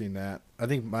since I've seen that. I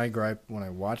think my gripe when I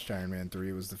watched Iron Man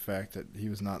 3 was the fact that he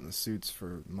was not in the suits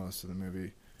for most of the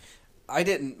movie. I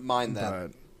didn't mind that.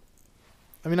 But,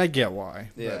 I mean, I get why.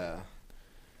 Yeah.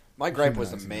 My gripe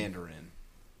was the Mandarin.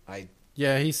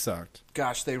 Yeah, he sucked.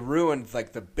 Gosh, they ruined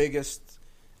like the biggest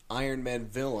Iron Man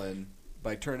villain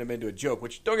by turning him into a joke,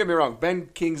 which, don't get me wrong, Ben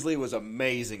Kingsley was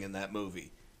amazing in that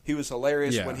movie. He was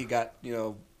hilarious when he got,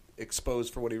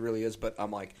 exposed for what he really is, but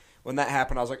I'm like, when that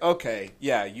happened, I was like, okay,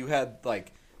 yeah, you had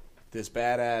like this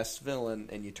badass villain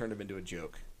and you turned him into a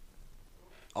joke.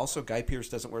 Also, Guy Pearce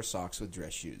doesn't wear socks with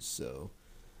dress shoes, so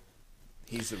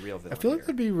he's the real villain. I feel like here.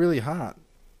 it'd be really hot.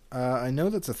 I know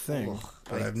that's a thing,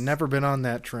 but I've never been on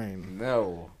that train.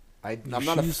 No. I'm Your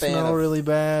not a shoes fan smell of really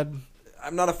bad.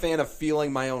 I'm not a fan of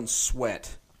feeling my own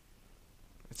sweat.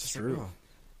 It's just true.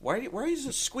 Like, why does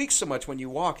it squeak so much when you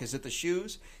walk? Is it the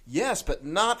shoes? Yes, but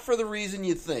not for the reason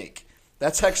you think.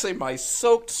 That's actually my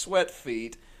soaked sweat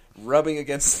feet rubbing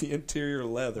against the interior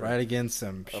leather. Right against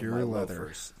some of pure my leather.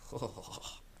 loafers.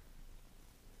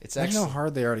 It's Imagine actually how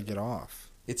hard they are to get off.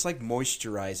 It's like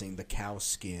moisturizing the cow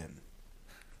skin,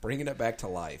 bringing it back to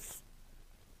life.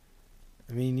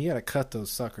 I mean, you got to cut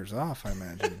those suckers off, I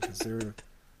imagine, because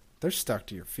they're stuck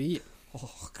to your feet.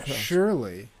 Oh, gosh.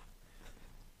 Surely.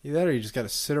 Either that or you just got to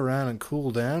sit around and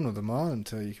cool down with them on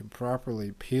until you can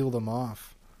properly peel them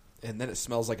off. And then it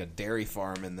smells like a dairy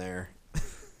farm in there.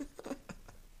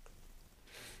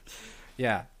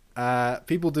 Yeah.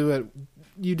 People do it.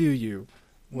 You do you.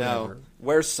 Whatever. No.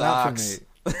 Wear socks.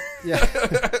 Not for me.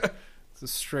 Yeah. It's a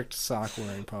strict sock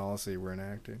wearing policy we're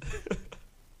enacting.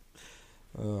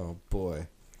 Oh, boy.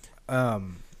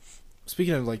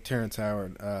 Speaking of like Terrence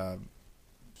Howard,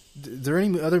 is there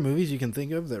any other movies you can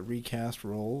think of that recast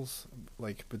roles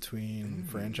like between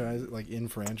franchise, like in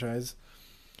franchise?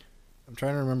 I'm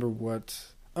trying to remember what.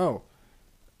 Oh,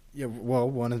 yeah. Well,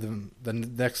 one of them, the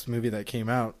next movie that came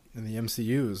out in the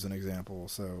MCU is an example.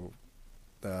 So,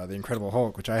 the Incredible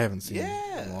Hulk, which I haven't seen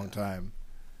in a long time,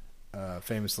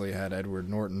 famously had Edward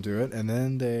Norton do it, and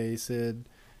then they said,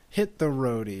 "Hit the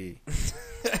roadie."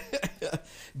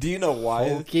 Do you know why?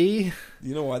 Hulky? Do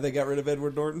you know why they got rid of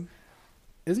Edward Norton?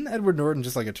 Isn't Edward Norton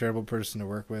just like a terrible person to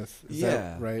work with? Is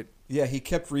that right? Yeah, he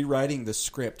kept rewriting the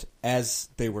script as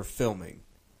they were filming.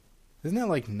 Isn't that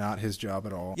like not his job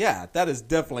at all? Yeah, that is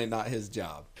definitely not his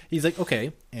job. He's like,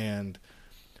 okay, and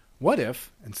what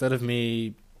if instead of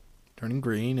me turning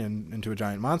green and into a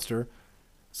giant monster,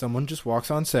 someone just walks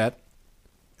on set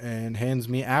and hands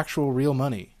me actual real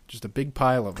money, just a big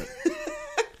pile of it.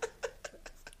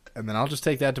 And then I'll just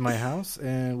take that to my house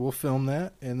and we'll film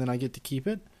that and then I get to keep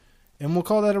it and we'll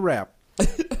call that a wrap.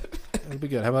 It'll be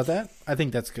good. How about that? I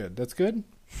think that's good. That's good?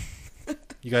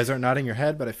 You guys aren't nodding your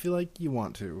head, but I feel like you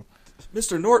want to.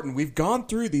 Mr. Norton, we've gone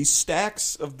through these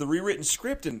stacks of the rewritten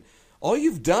script and all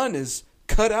you've done is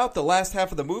cut out the last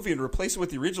half of the movie and replace it with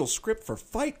the original script for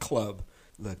Fight Club.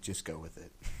 Look, just go with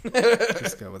it.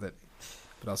 Just go with it.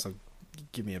 But also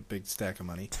give me a big stack of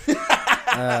money.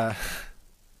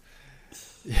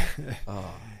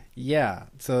 Yeah,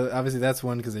 so obviously that's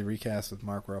one because they recast with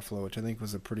Mark Ruffalo, which I think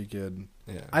was a pretty good.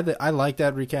 Yeah, I like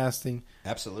that recasting.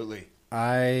 absolutely.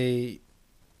 I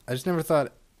just never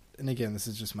thought, and again, this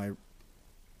is just my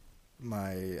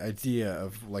idea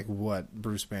of like what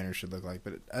Bruce Banner should look like,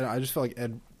 but I just felt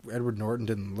like Edward Norton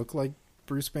didn't look like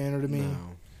Bruce Banner to me. No.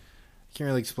 I can't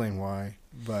really explain why,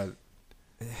 but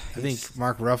I think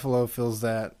Mark Ruffalo fills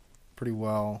that pretty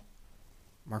well.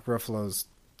 Mark Ruffalo's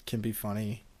can be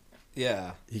funny.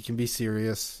 Yeah. He can be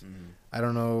serious. Mm. I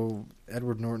don't know.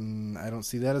 Edward Norton, I don't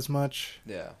see that as much.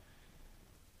 Yeah.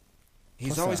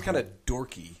 He's Plus always that kind of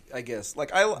dorky, I guess.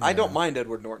 Like, I don't mind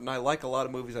Edward Norton. I like a lot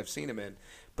of movies I've seen him in,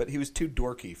 but he was too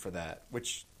dorky for that,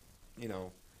 which,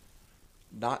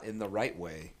 not in the right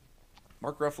way.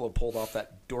 Mark Ruffalo pulled off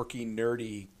that dorky,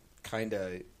 nerdy kind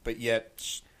of, but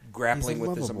yet grappling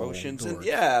with his emotions. Dork. And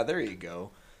yeah, there you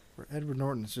go. Where Edward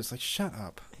Norton's just like, shut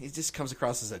up. He just comes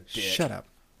across as a dick. Shut up.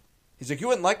 He's like, you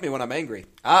wouldn't like me when I'm angry.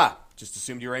 Ah, Just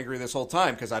assumed you were angry this whole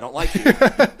time because I don't like you.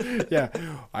 Yeah,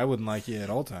 I wouldn't like you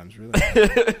at all times, really.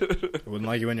 I wouldn't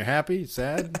like you when you're happy,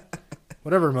 sad,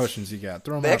 whatever emotions you got.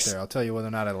 Throw them out there. I'll tell you whether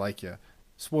or not I like you.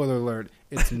 Spoiler alert,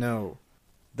 it's no.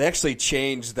 They actually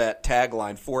changed that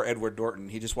tagline for Edward Norton.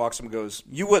 He just walks up and goes,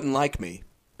 "You wouldn't like me."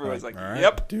 Everybody's like, all right,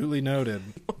 "Yep." Duly noted.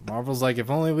 Marvel's like, if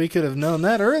only we could have known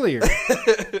that earlier.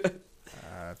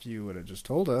 If you would have just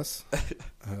told us.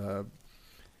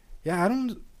 Yeah, I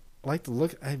don't like the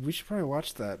look. We should probably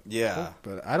watch that. Yeah. Hulk,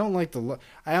 but I don't like the look.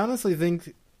 I honestly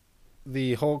think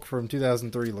the Hulk from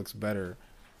 2003 looks better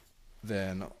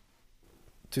than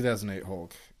 2008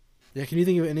 Hulk. Yeah, can you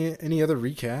think of any other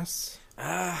recasts?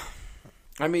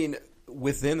 I mean,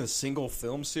 within a single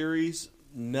film series,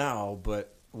 no,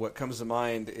 but what comes to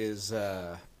mind is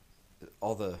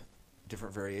all the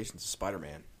different variations of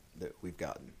Spider-Man that we've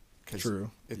gotten.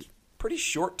 True. It's pretty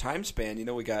short time span. You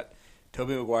know, we got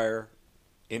Tobey Maguire,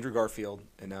 Andrew Garfield,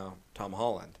 and now Tom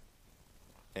Holland.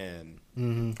 And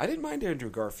I didn't mind Andrew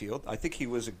Garfield. I think he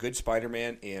was a good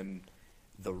Spider-Man in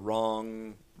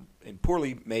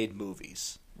poorly made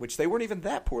movies, which they weren't even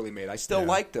that poorly made. I still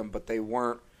liked them, but they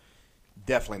weren't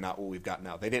definitely not what we've got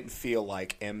now. They didn't feel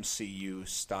like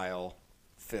MCU-style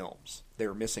films. They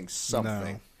were missing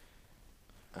something.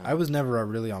 No. I was never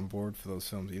really on board for those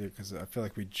films either because I feel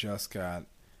like we just got...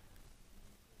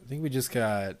 I think we just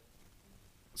got...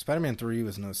 Spider-Man 3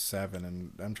 was in 2007,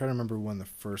 and I'm trying to remember when the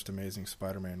first Amazing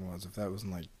Spider-Man was, if that was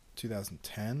in like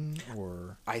 2010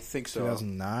 or... I think so.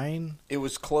 2009? It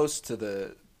was close to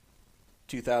the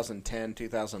 2010,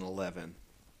 2011.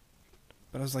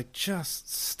 But I was like, just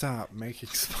stop making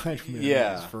Spider-Man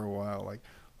movies for a while. Like,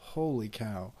 holy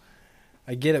cow.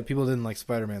 I get it, people didn't like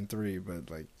Spider-Man 3, but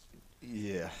like...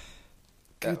 Yeah.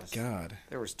 Good God.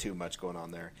 There was too much going on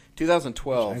there.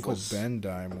 2012 Uncle Ben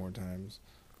die more times.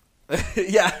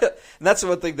 Yeah, and that's the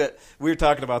one thing that we were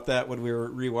talking about that when we were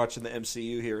rewatching the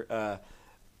MCU here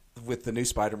with the new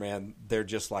Spider-Man. They're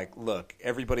just like, look,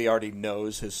 everybody already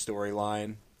knows his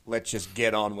storyline. Let's just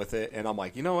get on with it. And I'm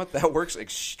like, you know what? That works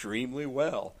extremely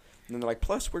well. And then they're like,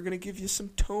 plus, we're going to give you some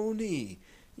Tony.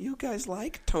 You guys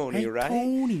like Tony, right?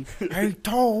 Tony. Hey,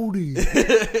 Tony.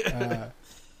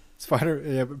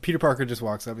 Peter Parker just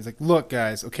walks up. He's like, look,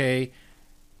 guys, okay,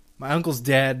 my uncle's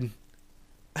dead.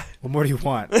 What more do you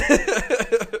want?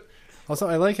 Also,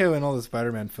 I like how in all the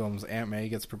Spider-Man films, Aunt May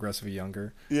gets progressively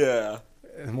younger. Yeah.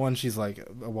 In one, she's like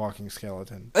a walking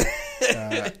skeleton.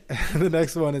 The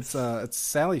next one, it's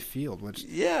Sally Field, which,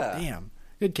 damn,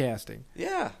 good casting.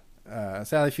 Yeah.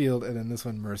 Sally Field, and then this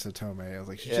one, Marissa Tomei. I was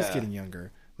like, she's just getting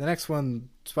younger. The next one,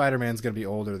 Spider-Man's going to be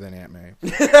older than Aunt May.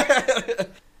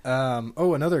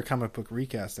 Another comic book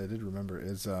recast I did remember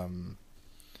is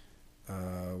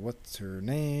what's her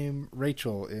name?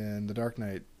 Rachel in The Dark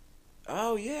Knight.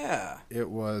 Oh yeah. It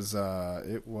was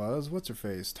what's her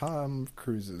face? Tom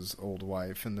Cruise's old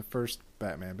wife in the first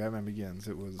Batman Begins.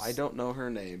 It was I don't know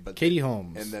her name, but Katie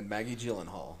Holmes. And then Maggie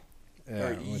Gyllenhaal.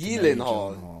 Or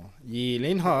Gyllenhaal.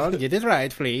 Gyllenhaal, get it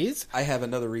right, please. I have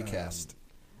another recast.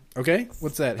 Okay,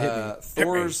 what's that? Hit me.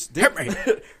 Thor's Hit me.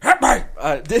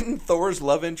 Didn't Thor's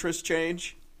love interest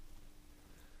change?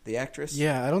 The actress?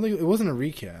 Yeah, I don't think it wasn't a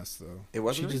recast though. It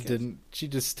wasn't. She just didn't. She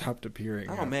just stopped appearing.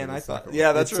 Oh man, I thought.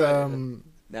 Yeah, that's right.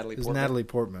 Natalie Portman. Natalie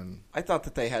Portman. I thought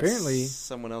that they had apparently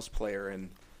someone else play her,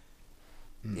 and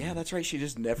yeah, that's right. She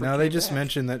just never. No, they just back.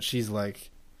 mentioned that she's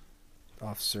like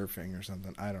off surfing or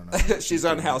something. I don't know. She's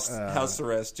on house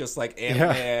arrest, just like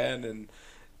Ant-Man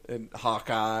and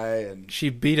Hawkeye, and she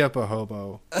beat up a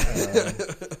hobo.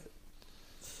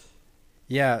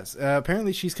 Yes,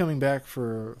 apparently she's coming back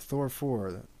for Thor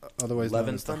 4, otherwise known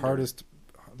as the hardest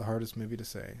movie to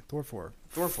say. Thor 4.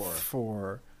 Thor 4.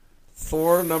 4.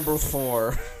 Thor number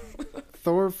 4.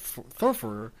 Thor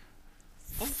 4.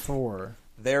 Thor.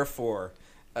 Therefore.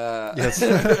 Yes.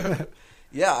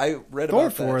 Yeah, I read Thor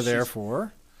about 4, that.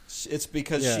 therefore. It's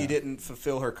because she didn't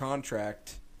fulfill her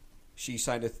contract. She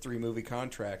signed a 3-movie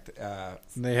contract.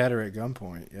 They had her at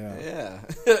gunpoint, yeah.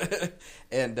 Yeah.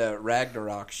 And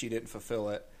Ragnarok, she didn't fulfill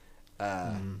it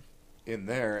in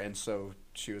there, and so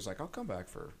she was like, I'll come back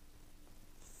for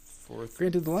fourth.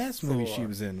 Granted, the last movie she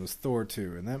was in was Thor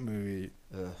 2, and that movie,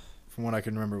 from what I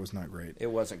can remember, was not great.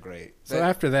 It wasn't great. So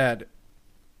after that,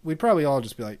 we'd probably all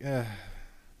just be like, no.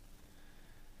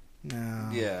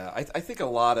 Yeah, I think a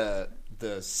lot of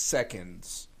the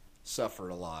seconds suffered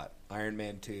a lot. Iron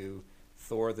Man 2,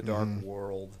 Thor: The Dark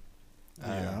World.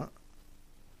 Yeah.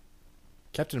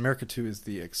 Captain America 2 is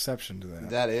the exception to that.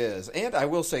 That is. And I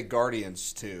will say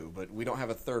Guardians 2, but we don't have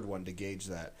a third one to gauge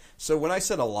that. So when I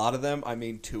said a lot of them, I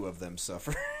mean 2 of them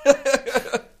suffer.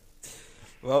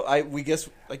 Well, I guess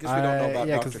we don't know about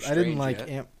Doctor Strange. I didn't like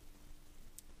yet.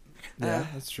 Yeah,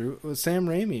 that's true. It was Sam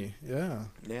Raimi. Yeah.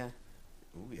 Yeah.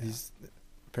 Ooh, yeah. He's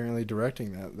apparently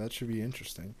directing that. That should be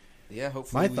interesting. Yeah,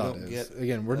 hopefully My we thought don't is, get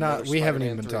again, we another haven't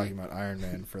even Spider-Man been 3. talking about Iron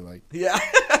Man for like Yeah.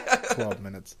 12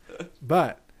 minutes.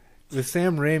 But with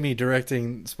Sam Raimi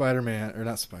directing Spider-Man, or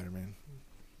not Spider-Man,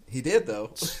 He did,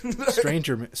 though.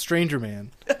 Stranger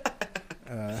Man,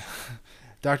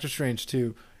 Doctor Strange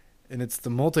 2, and it's the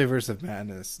Multiverse of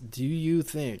Madness. Do you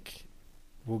think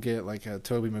we'll get like a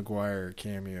Tobey Maguire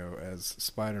cameo as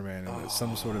Spider-Man in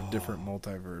some sort of different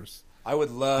multiverse? I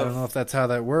would love... I don't know if that's how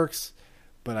that works,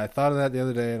 but I thought of that the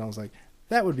other day, and I was like,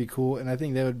 that would be cool, and I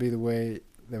think that would be the way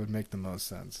that would make the most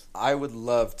sense. I would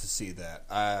love to see that.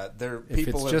 If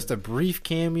it's just a brief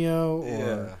cameo, or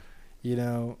Yeah. you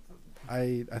know,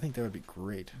 I think that would be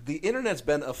great. The internet's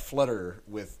been aflutter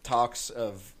with talks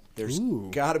of there's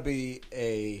got to be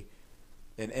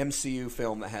an MCU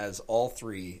film that has all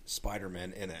 3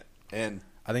 Spider-Men in it, and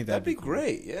I think that'd be cool.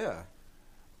 great. Yeah,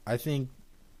 I think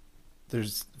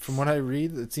there's, from what I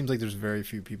read, it seems like there's very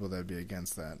few people that would be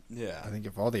against that. yeah, I think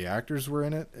if all the actors were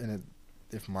in it, and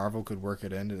if Marvel could work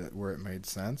it into it where it made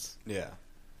sense, yeah.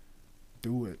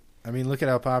 do it. I mean, look at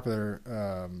how popular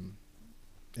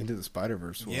Into the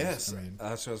Spider-Verse was. Yes, I mean,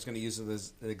 that's what I was going to use it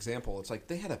as an example. It's like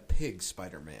they had a pig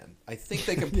Spider-Man. I think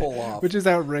they can pull off. which is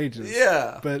outrageous.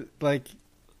 Yeah, But like,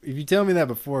 if you tell me that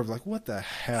before, I'm like, what the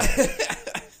hell?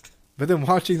 But then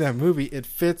watching that movie, it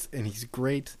fits, and he's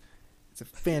great. It's a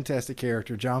fantastic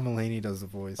character. John Mulaney does the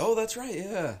voice. Oh, that's right.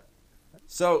 Yeah.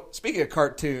 So, speaking of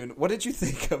cartoon, what did you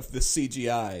think of the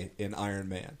CGI in Iron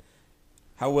Man?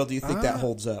 How well do you think that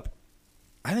holds up?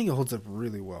 I think it holds up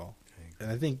really well,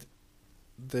 and I think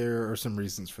there are some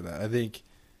reasons for that. I think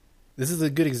this is a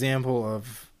good example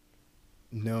of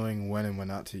knowing when and when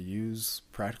not to use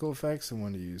practical effects and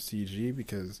when to use CG,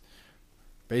 because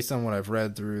based on what I've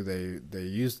read through, they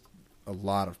used a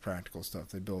lot of practical stuff.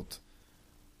 They built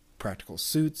practical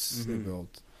suits, they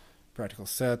built practical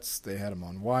sets, they had them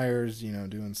on wires, you know,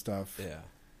 doing stuff. Yeah.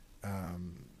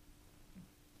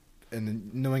 And then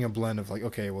knowing a blend of like,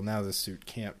 okay, well now this suit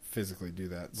can't physically do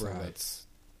that, so let's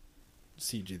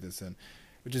CG this in,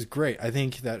 which is great. I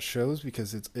think that shows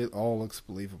because it all looks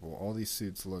believable. All these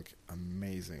suits look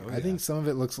amazing. I think some of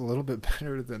it looks a little bit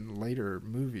better than later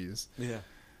movies. Yeah.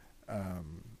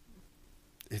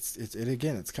 It's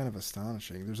again, it's kind of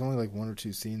astonishing. There's only like 1 or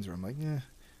 2 scenes where I'm like, eh.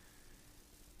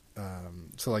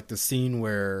 So like the scene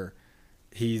where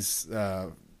he's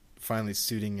finally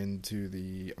suiting into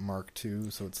the Mark II,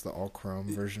 so it's the all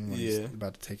chrome version when he's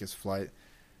about to take his flight.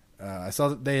 I saw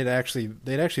that they'd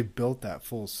actually built that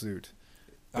full suit,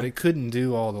 but it couldn't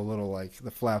do all the little like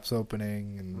the flaps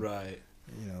opening and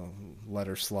you know,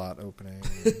 letter slot opening,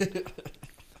 and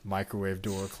microwave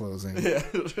door closing,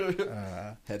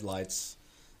 headlights.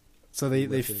 So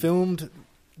they filmed,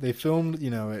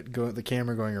 you know, the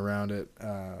camera going around it,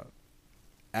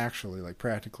 actually, like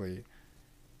practically,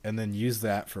 and then used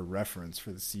that for reference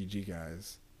for the CG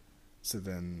guys. So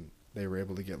then they were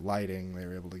able to get lighting, they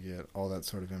were able to get all that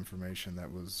sort of information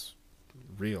that was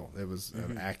real. It was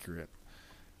accurate.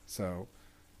 So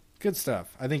good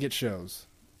stuff. I think it shows.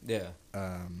 Yeah.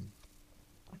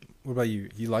 What about you?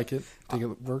 You like it? Think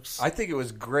it works? I think it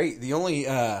was great. The only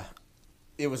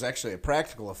it was actually a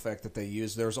practical effect that they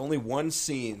used. There was only one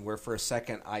scene where for a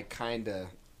second I kind of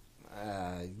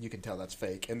you can tell that's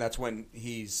fake, and that's when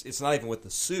it's not even with the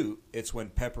suit, it's when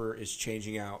Pepper is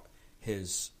changing out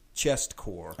his chest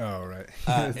core. Oh, right.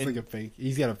 It's like a fake.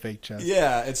 He's got a fake chest.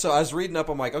 Yeah, and so I was reading up,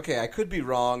 I'm like, okay, I could be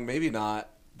wrong, maybe not,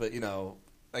 but you know,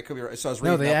 I could be right. So I was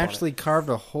reading up. No, they on actually carved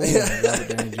a hole in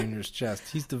Robert Downey Jr.'s chest.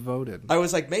 He's devoted. I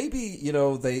was like, maybe, you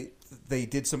know, they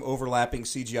did some overlapping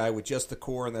CGI with just the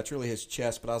core, and that's really his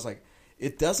chest. But I was like,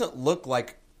 it doesn't look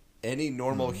like any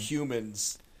normal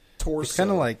human's torso. It's kind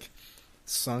of like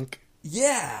sunk.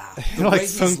 Yeah, the like way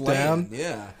sunk down.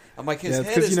 Yeah, I'm like, his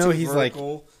head is you know, too he's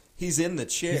vertical. like, he's in the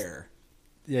chair.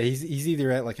 He's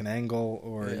either at like an angle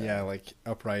or like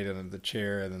upright in the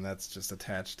chair, and then that's just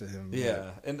attached to him.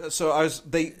 Yeah, and so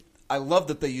I love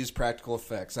that they use practical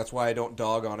effects. That's why I don't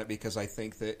dog on it, because I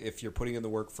think that if you're putting in the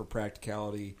work for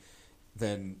practicality,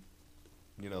 then,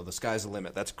 you know, the sky's the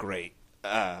limit. That's great.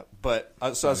 But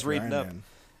so I was reading up.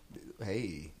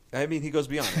 Hey, I mean, he goes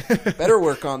beyond it. Better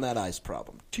work on that ice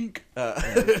problem. Tink.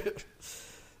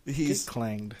 Get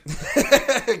clanged.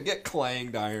 Get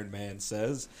clanged, Iron Man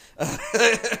says.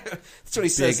 That's what he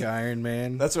says. Big Iron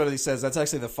Man. That's what he says. That's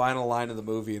actually the final line of the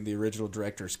movie in the original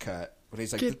director's cut. When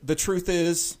he's like, the truth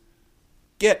is,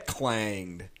 get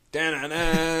clanged.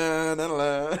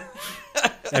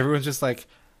 Everyone's just like,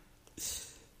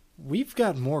 we've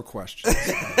got more questions.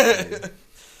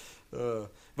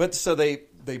 But so they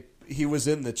he was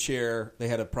in the chair. They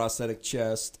had a prosthetic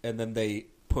chest, and then they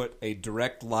put a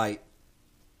direct light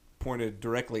pointed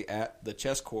directly at the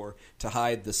chest core to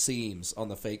hide the seams on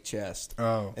the fake chest.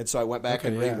 Oh. And so I went back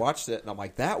and rewatched it, and I'm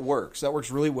like, that works. That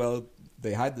works really well.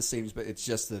 They hide the seams, but it's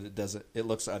just that it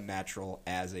looks unnatural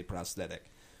as a prosthetic.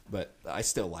 But I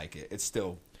still like it. It's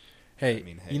still... Hey,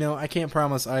 I can't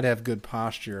promise I'd have good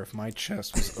posture if my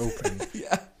chest was open.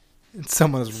 Yeah. And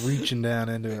someone was reaching down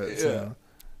into it. Yeah. So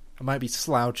I might be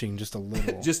slouching just a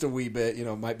little. Just a wee bit.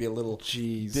 Might be a little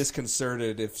Jeez.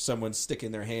 disconcerted if someone's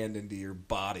sticking their hand into your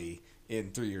body in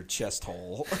through your chest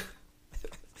hole.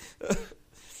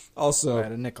 Also, I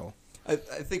had a nickel. I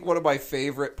think one of my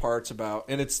favorite parts about,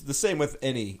 and it's the same with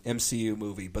any MCU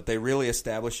movie, but they really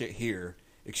establish it here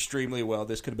extremely well.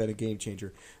 This could have been a game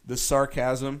changer. The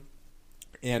sarcasm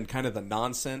and kind of the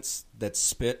nonsense that's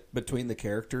spit between the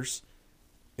characters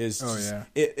is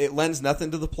it lends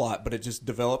nothing to the plot, but it just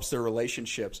develops their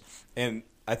relationships. And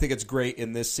I think it's great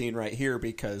in this scene right here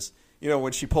because,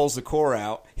 when she pulls the core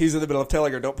out, he's in the middle of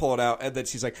telling her, don't pull it out. And then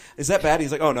she's like, is that bad?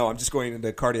 He's like, oh, no, I'm just going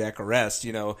into cardiac arrest,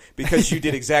 because you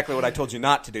did exactly what I told you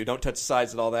not to do. Don't touch the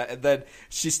sides and all that. And then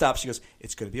she stops. She goes,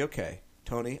 it's going to be okay.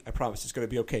 Tony, I promise it's going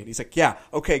to be okay. And he's like, yeah,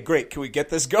 okay, great. Can we get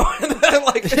this going?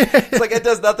 It's like it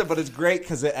does nothing, but it's great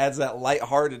because it adds that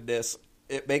lightheartedness.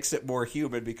 It makes it more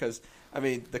human because,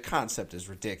 the concept is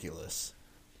ridiculous.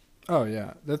 Oh,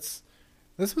 yeah. That's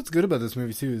what's good about this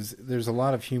movie, too, is there's a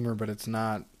lot of humor, but it's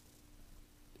not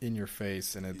in your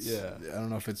face. And it's I don't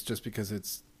know if it's just because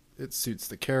it suits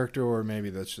the character or maybe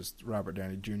that's just Robert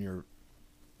Downey Jr.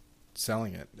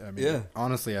 selling it.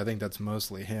 Honestly, I think that's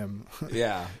mostly him.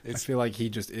 Yeah. I feel like he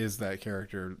just is that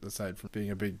character aside from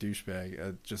being a big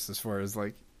douchebag, just as far as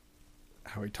like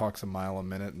how he talks a mile a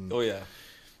minute and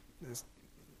is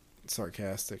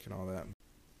sarcastic and all that.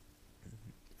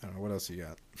 I don't know, what else you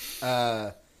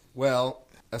got? Well,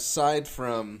 aside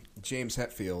from James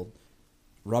Hetfield,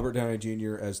 Robert Downey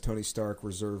Jr. as Tony Stark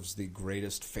reserves the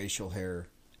greatest facial hair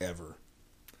ever.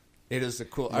 It is a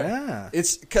cool. Yeah.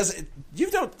 It's because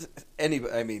you don't.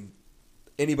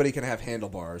 Anybody can have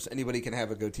handlebars. Anybody can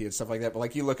have a goatee and stuff like that. But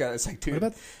like you look at it, it's like, dude.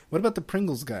 What about the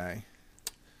Pringles guy?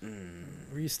 Where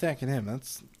are you stacking him?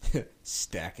 That's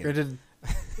stacking.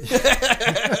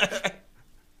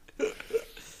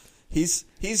 He's.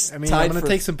 I'm going to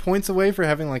take some points away for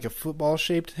having like a football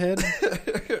shaped head.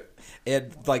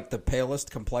 And like the palest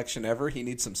complexion ever. He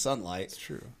needs some sunlight. It's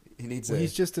true.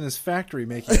 He's just in his factory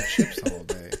making chips all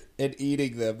day. And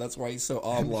eating them. That's why he's so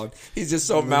oblong. He's just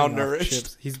so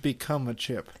malnourished. He's become a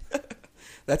chip.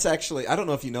 That's actually, I don't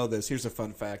know if you know this. Here's a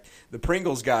fun fact. The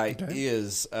Pringles guy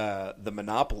is the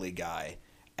Monopoly guy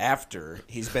after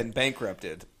he's been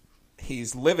bankrupted.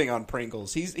 He's living on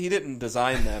Pringles. He didn't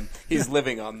design them. He's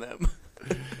living on them.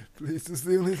 This is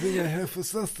the only thing I have for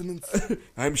sustenance.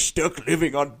 I'm stuck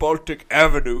living on Baltic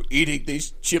Avenue eating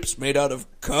these chips made out of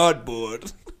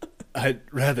cardboard. I'd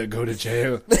rather go to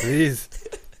jail, please.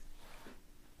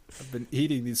 I've been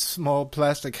eating these small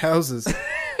plastic houses.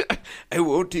 I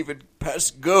won't even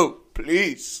pass go,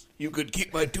 please. You could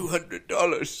keep my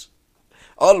 $200.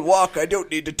 I'll walk. I don't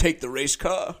need to take the race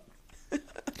car.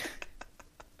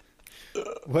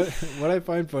 What I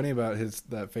find funny about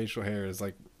that facial hair is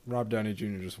like Rob Downey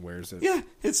Jr. just wears it. Yeah,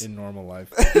 it's in normal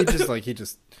life. He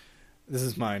just this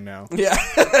is mine now. Yeah.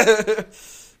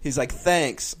 He's like,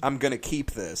 thanks. I'm gonna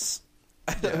keep this.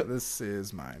 Yeah, this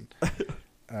is mine.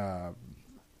 And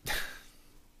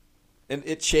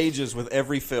it changes with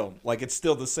every film. Like it's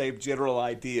still the same general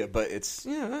idea, but it's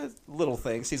little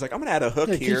things. He's like, I'm gonna add a hook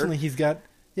here. Occasionally he's got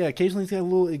a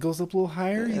little. It goes up a little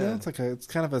higher. Yeah. It's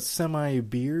kind of a semi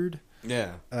beard.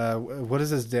 Yeah. What does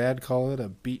his dad call it? A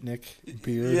beatnik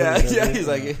beard? Yeah. He's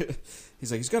like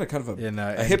he's got a kind of a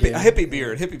hippie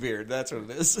beard. Hippie beard. That's what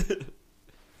it is.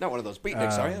 Not one of those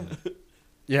beatniks, are you?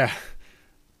 Yeah.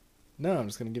 No, I'm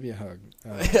just gonna give you a hug.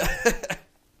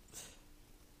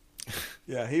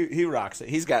 Yeah, he rocks it.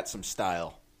 He's got some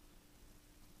style.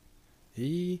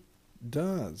 He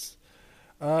does.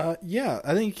 Yeah,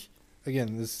 I think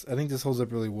this holds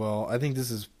up really well. I think this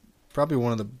is probably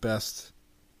one of the best.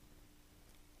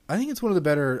 I think it's one of the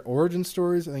better origin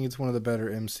stories. I think it's one of the better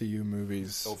MCU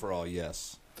movies overall.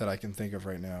 Yes, that I can think of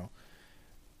right now.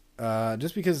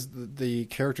 Just because the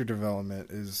character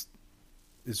development is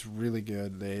really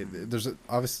good. There's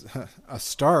obviously a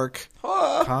stark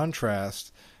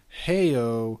contrast.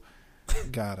 Heyo,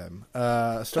 got him.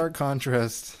 A stark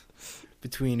contrast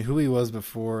between who he was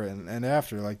before and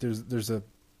after. Like there's an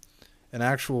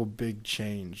actual big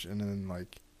change, and then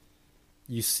like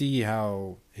you see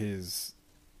how his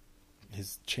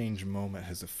change moment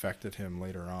has affected him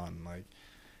later on. Like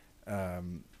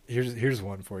Here's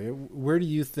one for you. Where do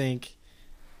you think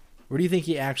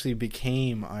he actually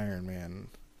became Iron Man?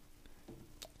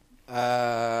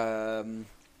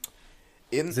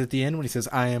 Is it the end when he says,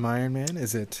 "I am Iron Man"?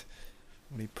 Is it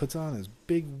when he puts on his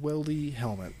big weldy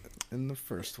helmet in the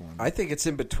first one? I think it's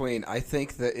in between. I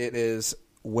think that it is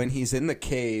when he's in the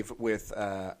cave with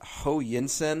Ho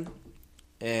Yinsen,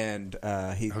 and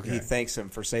he thanks him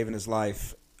for saving his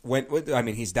life.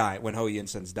 He's dying. When Ho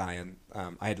Yinsen's dying,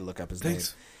 I had to look up his name.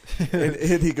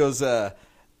 and he goes,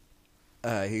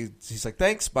 he's like,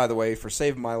 "Thanks, by the way, for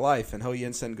saving my life." And Ho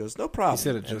Yinsen goes, "No problem." He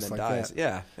said it just and then like dies. that.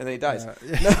 Yeah, and then he dies.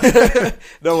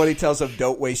 No, when he tells him,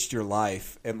 "Don't waste your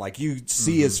life," and like you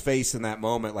see his face in that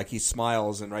moment, like he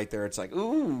smiles, and right there, it's like,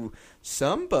 "Ooh,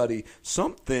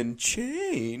 something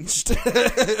changed.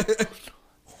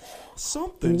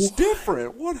 Something's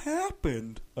different. What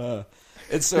happened?"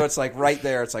 And so it's like right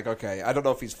there, it's like, okay, I don't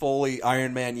know if he's fully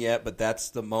Iron Man yet, but that's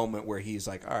the moment where he's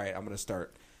like, all right, I'm going to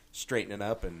start straightening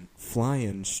up and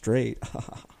flying straight.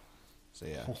 So,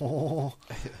 yeah.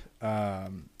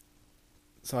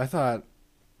 So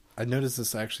I noticed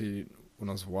this actually when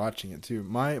I was watching it too.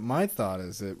 My thought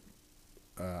is that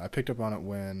I picked up on it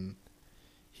when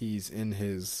he's in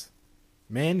his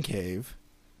man cave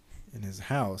in his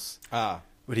house.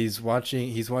 But he's watching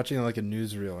like a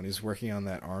newsreel, and he's working on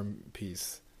that arm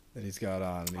piece that he's got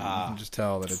on, and you can just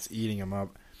tell that it's eating him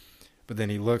up. But then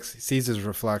he sees his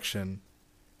reflection,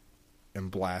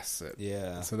 and blasts it.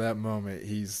 Yeah. And so that moment,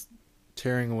 he's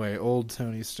tearing away old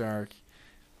Tony Stark,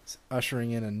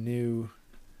 ushering in a new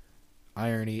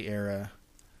irony era,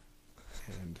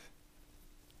 and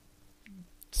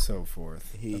so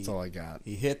forth. That's all I got.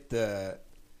 He hit the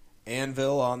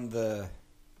anvil on the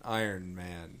Iron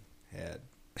Man head.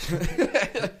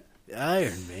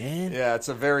 Iron Man. Yeah, it's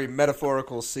a very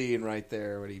metaphorical scene right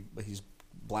there when he's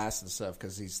blasting stuff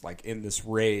because he's like in this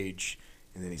rage,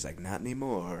 and then he's like, "Not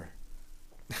anymore."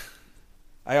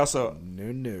 I also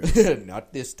no,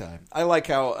 not this time. I like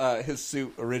how his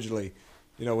suit originally,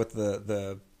 with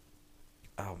the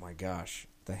oh my gosh,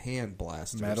 the hand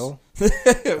blasters, metal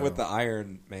with the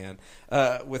Iron Man,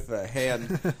 with the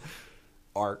hand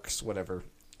arcs, whatever.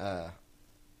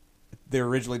 They're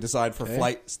originally designed for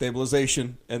flight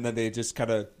stabilization, and then they just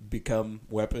kind of become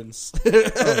weapons.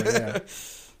 Oh,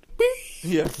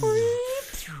 yeah.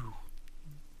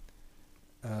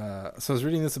 So I was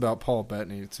reading this about Paul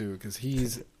Bettany, too, because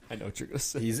he's... I know what you're going to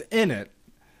say. He's in it.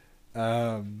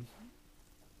 According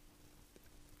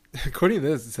to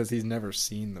this, it says he's never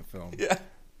seen the film. Yeah.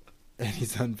 And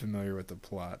he's unfamiliar with the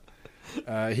plot.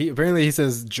 He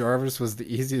says Jarvis was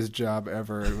the easiest job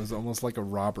ever. It was almost like a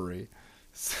robbery.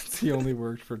 Since he only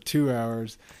worked for 2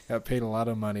 hours, got paid a lot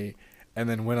of money, and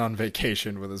then went on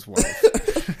vacation with his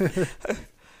wife.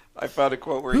 I found a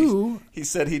quote where he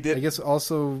said he did. I guess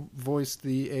also voiced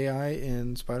the AI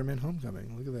in Spider-Man: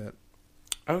 Homecoming. Look at that.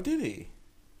 Oh, did he?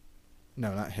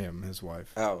 No, not him. His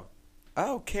wife. Oh,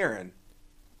 Karen.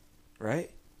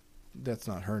 Right? That's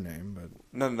not her name, but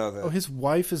no. Oh, his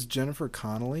wife is Jennifer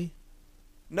Connelly.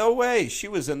 No way. She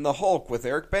was in The Hulk with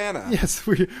Eric Bana. Yes,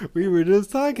 we were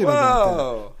just talking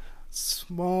about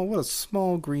that. What a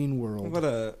small green world.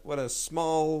 What a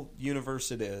small universe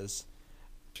it is.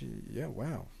 Gee, yeah,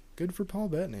 wow. Good for Paul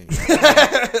Bettany.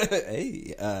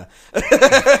 Hey.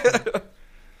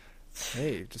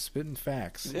 Hey, just spitting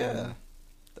facts. Yeah.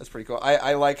 That's pretty cool.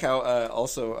 I like how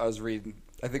also I was reading,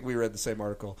 I think we read the same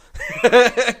article.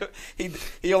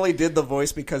 He only did the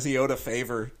voice because he owed a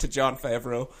favor to Jon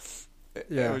Favreau.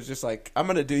 Yeah. It was just like, I'm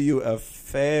going to do you a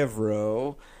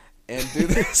Favreau and do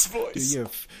this voice.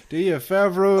 do you a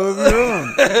Favreau of your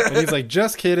own? And he's like,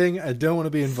 just kidding. I don't want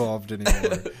to be involved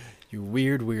anymore. You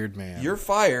weird man. You're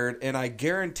fired, and I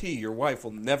guarantee your wife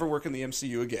will never work in the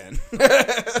MCU again.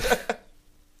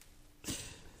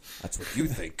 That's what you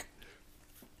think.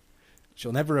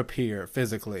 She'll never appear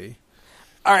physically.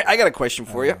 All right, I got a question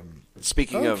for you.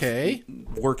 Speaking of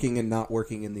working and not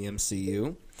working in the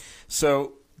MCU.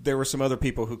 So there were some other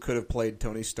people who could have played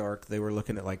Tony Stark. They were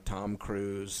looking at like Tom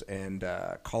Cruise and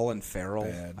Colin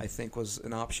Farrell, I think was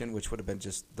an option, which would have been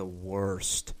just the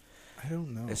worst. I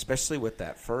don't know. Especially with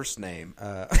that first name.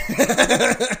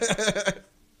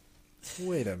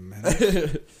 Wait a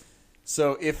minute.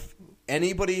 So if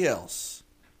anybody else,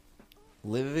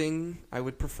 living, I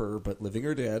would prefer, but living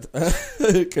or dead,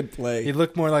 could play. He'd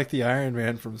look more like the Iron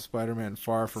Man from Spider-Man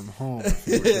Far From Home.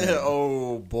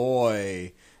 Oh,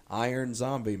 boy. Iron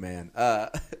Zombie Man.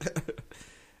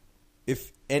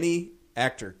 If any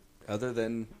actor other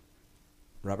than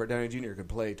Robert Downey Jr. could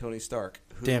play Tony Stark,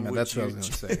 that's what I was going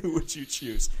to say. Who would you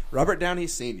choose? Robert Downey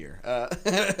Sr.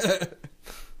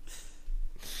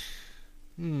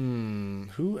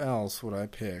 Who Who else would I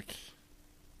pick?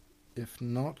 If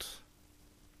not,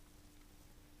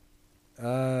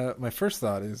 my first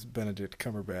thought is Benedict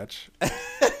Cumberbatch.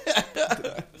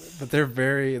 But they're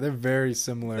very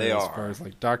similar as far as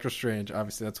like Doctor Strange.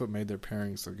 Obviously, that's what made their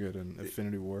pairing so good in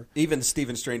Infinity War. Even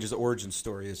Stephen Strange's origin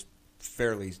story is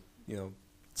fairly,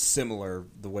 similar.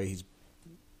 The way he's,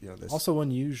 this Also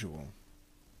unusual,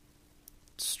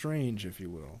 strange, if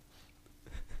you will.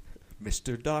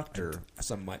 Mr. Doctor,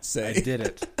 some might say. I did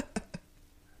it.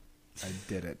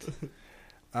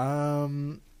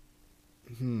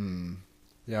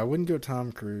 Yeah, I wouldn't go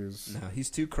Tom Cruise. No,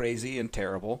 he's too crazy and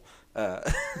terrible.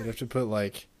 You'd have to put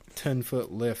like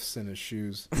 10-foot lifts in his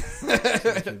shoes.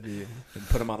 And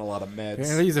put him on a lot of meds.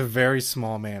 Apparently he's a very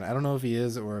small man. I don't know if he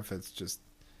is or if it's just...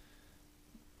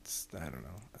 I don't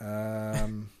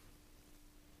know.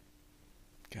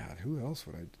 God, who else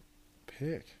would I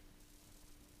pick?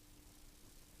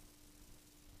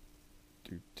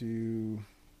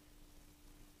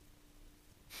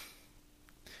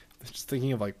 Just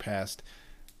thinking of like past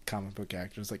comic book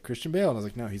actors like Christian Bale, and I was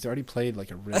like, no, he's already played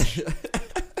like a rich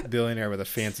billionaire with a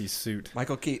fancy suit.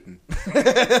 Michael Keaton.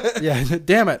 Yeah,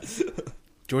 damn it.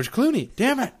 George Clooney,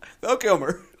 damn it. Val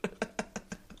Kilmer.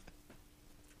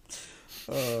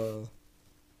 Because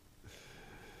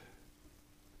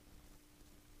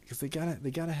they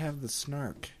gotta have the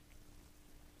snark.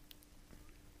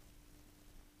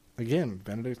 Again,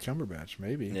 Benedict Cumberbatch,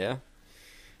 maybe. Yeah.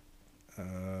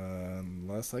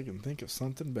 Unless I can think of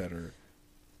something better,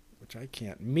 which I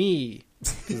can't. Me,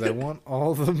 because I want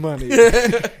all the money.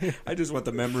 I just want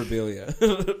the memorabilia.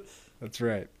 That's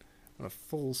right. On a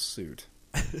full suit.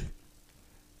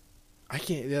 I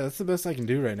can't. Yeah, that's the best I can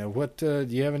do right now. What do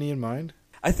you have any in mind?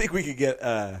 I think we could get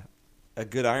a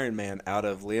good Iron Man out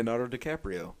of Leonardo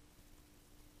DiCaprio.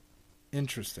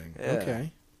 Interesting. Yeah.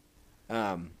 Okay.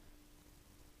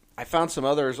 I found some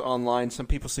others online. Some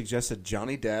people suggested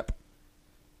Johnny Depp.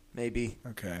 Maybe.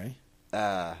 Okay.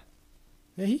 Yeah,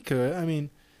 he could. I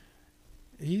mean,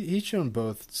 he's shown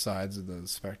both sides of the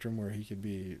spectrum where he could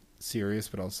be serious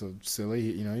but also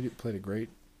silly. He played a great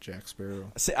Jack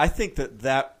Sparrow. See, I think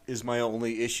that is my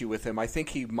only issue with him. I think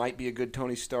he might be a good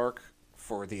Tony Stark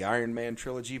for the Iron Man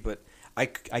trilogy, but I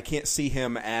can't see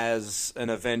him as an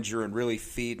Avenger and really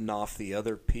feeding off the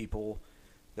other people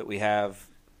that we have.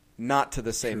 Not to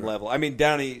the same level. I mean,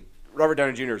 Robert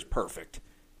Downey Jr. is perfect.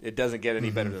 It doesn't get any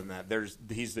better than that.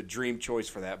 He's the dream choice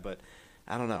for that, but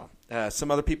I don't know. Some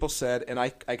other people said, and I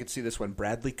could see this one,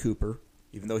 Bradley Cooper,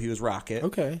 even though he was Rocket.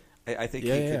 Okay. I think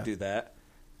he could do that.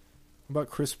 What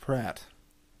about Chris Pratt?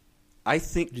 I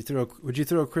think... Would you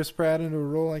throw Chris Pratt into a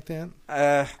role like that?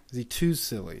 Is he too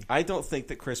silly? I don't think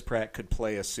that Chris Pratt could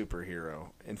play a superhero.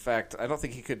 In fact, I don't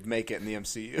think he could make it in the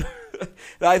MCU.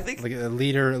 I think like a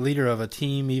leader of a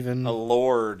team, even a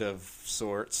lord of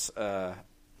sorts.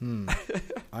 Iron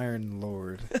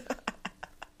Lord,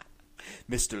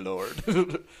 Mr. Lord,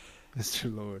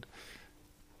 Mr. Lord.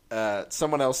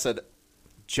 Someone else said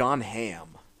John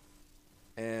Hamm,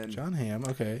 and John Hamm.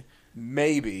 Okay,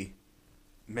 maybe.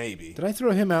 Did I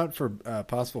throw him out for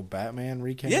possible Batman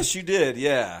recast? Yes, you did.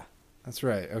 Yeah, that's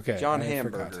right. Okay, John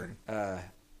Hamburger.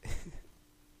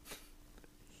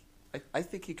 I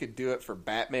think he could do it for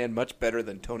Batman much better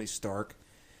than Tony Stark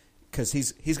because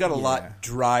he's got a lot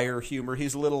drier humor.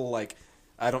 He's a little like,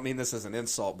 I don't mean this as an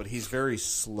insult, but he's very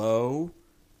slow.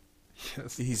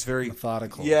 Yes. He's very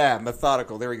methodical. Yeah,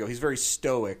 methodical. There we go. He's very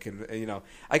stoic, and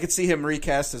I could see him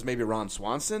recast as maybe Ron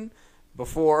Swanson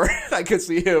before I could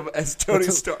see him as Tony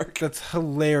Stark. That's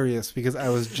hilarious because I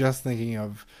was just thinking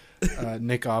of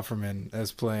Nick Offerman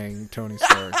as playing Tony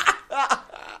Stark.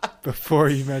 Before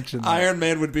you mentioned that. Iron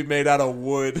Man would be made out of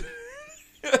wood.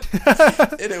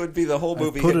 And it would be the whole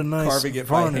movie put a nice carving it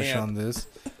varnish by hand. on this.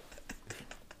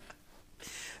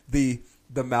 The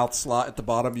mouth slot at the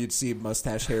bottom, you'd see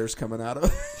mustache hairs coming out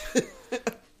of.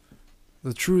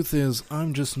 The truth is,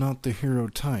 I'm just not the hero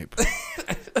type.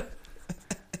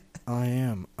 I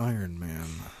am Iron Man.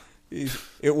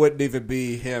 It wouldn't even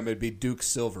be him. It'd be Duke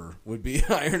Silver would be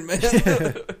Iron Man.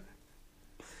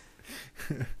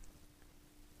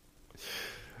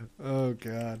 Oh,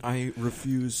 God. I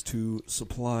refuse to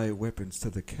supply weapons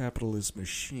to the capitalist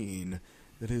machine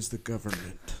that is the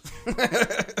government.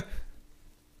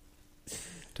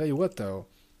 Tell you what, though,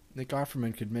 Nick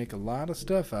Offerman could make a lot of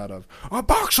stuff out of a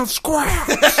box of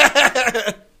scraps.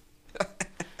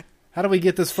 How do we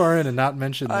get this far in and not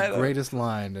mention the greatest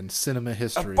line in cinema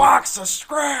history? A box of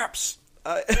scraps!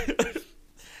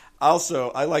 Also,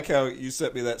 I like how you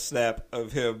sent me that snap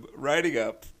of him writing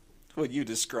up what you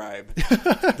describe.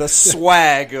 The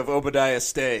swag of Obadiah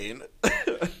Stane.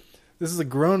 This is a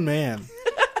grown man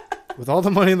with all the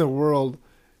money in the world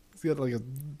He's got like a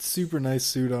super nice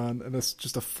suit on and it's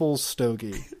just a full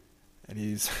stogie. And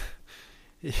he's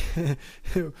he's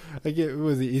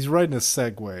riding a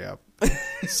Segway up.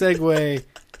 Segway,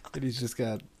 and he's just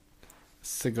got a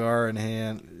cigar in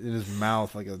hand in his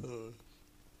mouth like a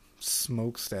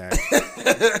smokestack.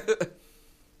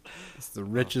 It's the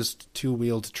richest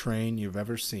two-wheeled train you've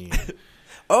ever seen.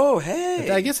 Oh,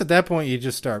 hey! I guess at that point you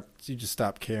just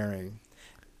stop caring.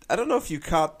 I don't know if you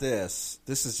caught this.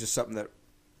 This is just something that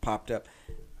popped up.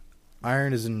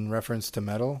 Iron is in reference to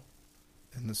metal,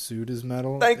 and the suit is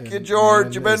metal. Thank you,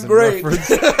 George. You've been great.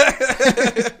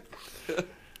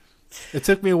 It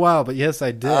took me a while, but yes,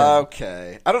 I did.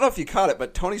 Okay. I don't know if you caught it,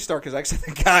 but Tony Stark is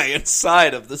actually the guy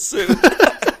inside of the suit.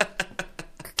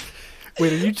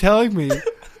 Wait, are you telling me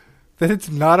that it's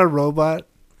not a robot?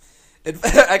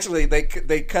 Actually,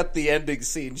 they cut the ending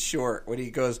scene short when he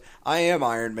goes, "I am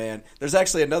Iron Man." There's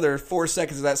actually another 4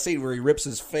 seconds of that scene where he rips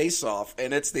his face off,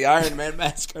 and it's the Iron Man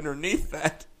mask underneath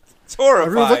that. It's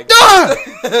horrifying. Like, ah!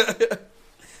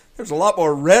 There's a lot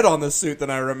more red on the suit than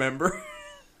I remember.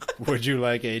 Would you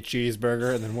like a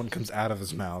cheeseburger? And then one comes out of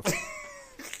his mouth.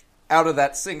 Out of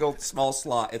that single small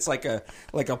slot. It's like a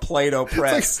Play-Doh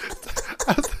press.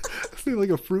 I feel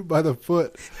like a fruit by the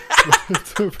foot.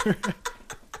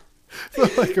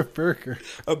 It's like a burger.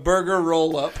 A burger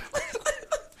roll up.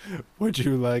 Would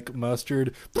you like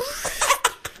mustard?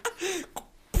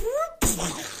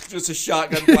 Just a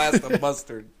shotgun blast of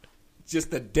mustard.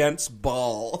 Just a dense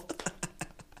ball.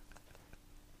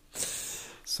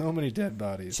 So many dead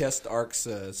bodies. Chest arcs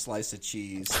a slice of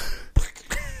cheese.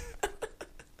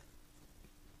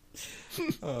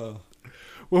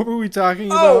 What were we talking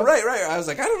about? Oh, right. I was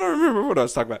like, I don't remember what I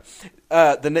was talking about.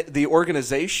 The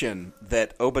organization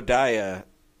that Obadiah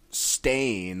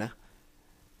Stane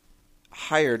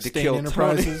hired to Stane kill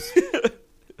Enterprises.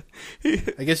 Tony.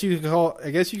 I guess you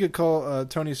could call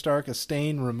Tony Stark a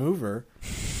stain remover.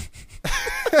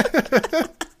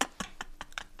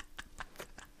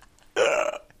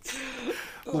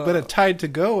 A little bit of tied to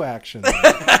go action.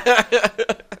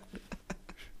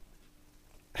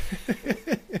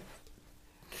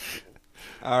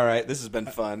 All right, this has been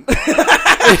fun.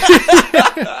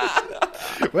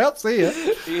 Well, see ya.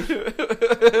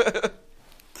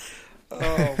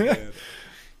 Oh man,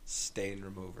 stain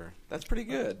remover. That's pretty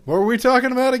good. What were we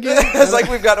talking about again? It's like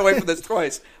we've gotten away from this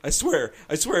twice. I swear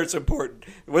it's important.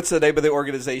 What's the name of the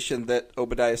organization that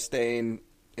Obadiah Stane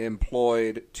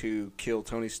employed to kill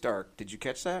Tony Stark? Did you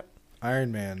catch that?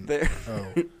 Iron Man. There. Oh.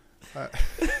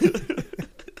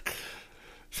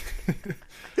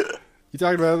 You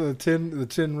talking about the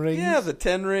tin rings? Yeah, the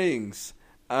 10 rings.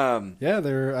 Yeah,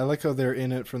 I like how they're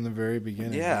in it from the very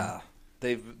beginning. Yeah.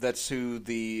 That's who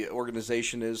the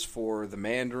organization is for the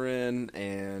Mandarin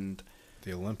and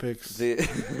the Olympics. They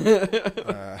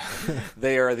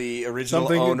are the original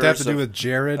something owners to have to do with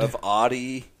Jared of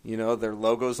Audi. You know, their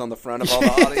logos on the front of all the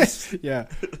Audis. Yeah.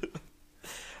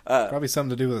 Probably something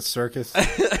to do with a circus.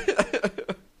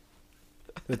 The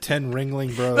 10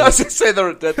 Ringling Brothers. I was going to say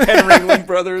the 10 Ringling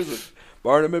Brothers of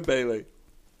Barnum and Bailey.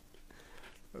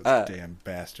 Those damn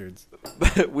bastards.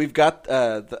 We've got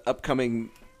the upcoming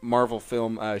Marvel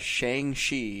film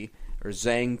Shang-Chi, or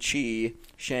Zhang-Chi.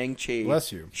 Shang-Chi.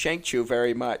 Bless you. Shang-Chi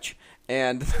very much.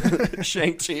 And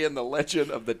Shang-Chi and the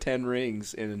Legend of the Ten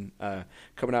Rings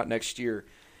coming out next year.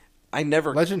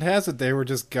 Legend has it they were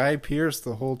just Guy Pearce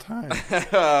the whole time.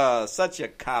 Such a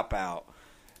cop-out.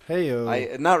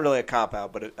 Hey-o. Not really a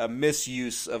cop-out, but a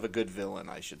misuse of a good villain,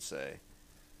 I should say.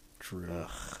 True.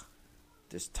 Ugh.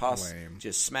 Just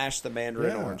smash the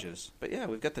Mandarin oranges. But yeah,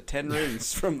 we've got the 10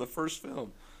 rings from the first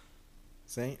film.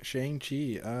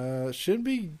 Shang-Chi. Should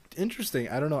be interesting.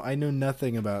 I don't know. I know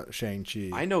nothing about Shang-Chi.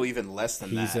 I know even less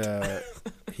than that.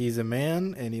 He's a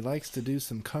man, and he likes to do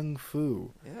some kung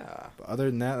fu. Yeah. But other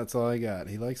than that, that's all I got.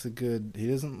 He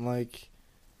doesn't like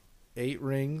 8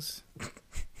 rings.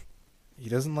 He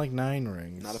doesn't like 9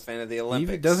 rings. Not a fan of the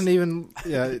Olympics.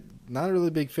 Not a really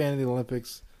big fan of the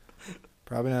Olympics.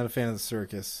 Probably not a fan of the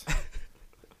circus.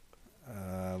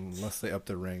 Unless they up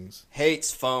the rings.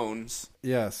 Hates phones.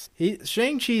 Yes.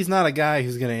 Shang-Chi's not a guy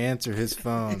who's going to answer his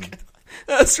phone.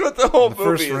 That's what the whole movie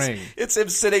first is. ring. It's him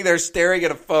sitting there staring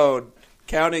at a phone,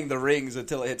 counting the rings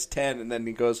until it hits 10, and then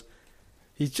he goes...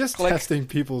 He's just click. Testing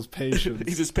people's patience.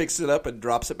 He just picks it up and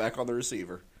drops it back on the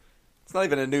receiver. It's not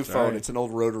even a new phone. It's an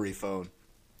old rotary phone.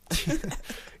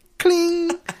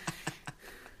 Cling!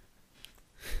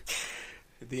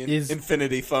 The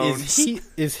infinity phones.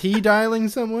 Is he dialing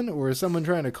someone, or is someone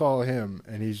trying to call him,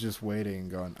 and he's just waiting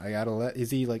and going, I gotta let...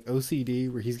 Is he like OCD,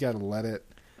 where he's got to let it...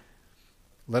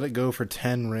 Let it go for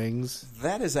 10 rings.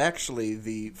 That is actually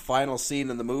the final scene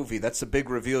in the movie. That's a big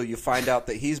reveal. You find out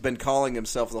that he's been calling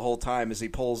himself the whole time as he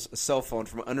pulls a cell phone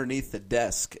from underneath the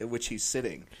desk at which he's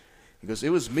sitting. He goes,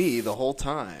 "It was me the whole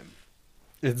time."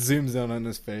 It zooms down on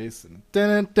his face. And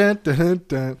dun, dun, dun, dun,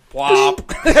 dun. Whop!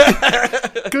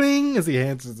 Cling as he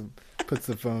puts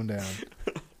the phone down.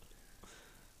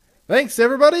 Thanks,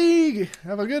 everybody.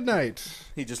 Have a good night.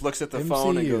 He just looks at the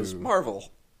phone and goes, MCU. "Marvel."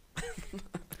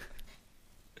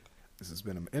 This has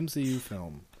been an MCU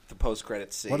film. The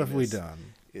post-credits scene. What have we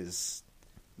done? Is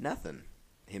nothing.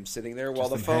 Him sitting there while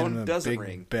Just the them handing phone him doesn't a big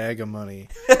ring. bag of money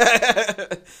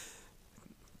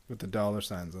with the dollar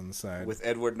signs on the side. With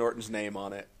Edward Norton's name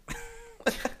on it.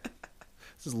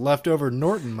 This is leftover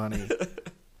Norton money.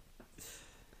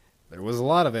 There was a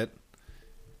lot of it.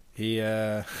 He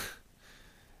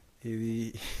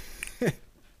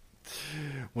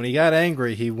when he got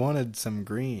angry, he wanted some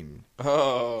green.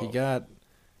 Oh. He got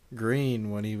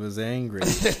green when he was angry.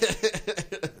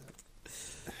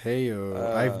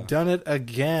 Hey-o. I've done it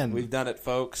again. We've done it,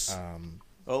 folks.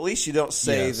 Well, at least you don't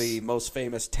say yes. the most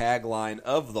famous tagline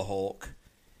of the Hulk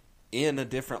in a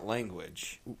different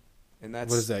language. And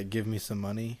that's What is that? Give me some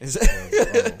money? Is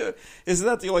it, Isn't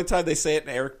that the only time they say it in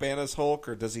Eric Bana's Hulk,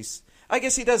 or does he? I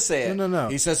guess he does say it. No.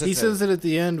 He says it at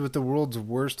the end with the world's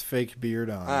worst fake beard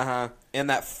on. And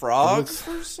that frog looks-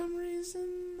 for some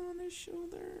reason on his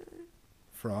shoulder.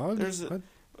 Frog? What?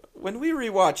 When we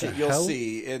rewatch it, The you'll hell?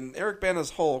 see in Eric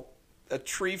Bana's Hulk, a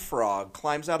tree frog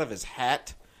climbs out of his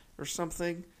hat or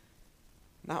something.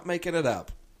 Not making it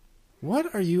up.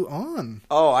 What are you on?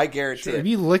 Oh, I guarantee it.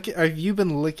 Have you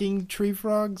been licking tree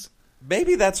frogs?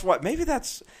 Maybe that's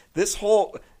this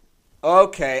whole.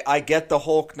 Okay, I get the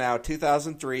Hulk now.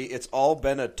 2003. It's all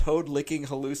been a toad licking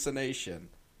hallucination.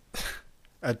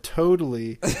 A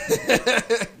totally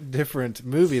different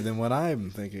movie than what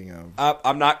I'm thinking of.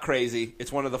 I'm not crazy.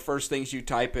 It's one of the first things you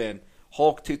type in.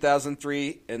 Hulk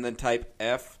 2003, and then type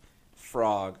F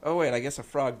frog. Oh wait, I guess a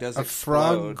frog does A explode.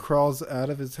 frog crawls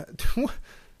out of his head.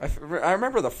 I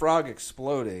remember the frog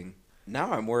exploding.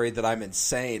 Now I'm worried that I'm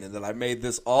insane and that I made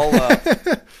this all up.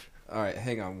 All right,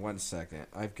 hang on one second.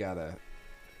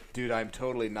 Dude, I'm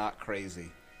totally not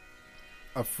crazy.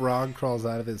 A frog crawls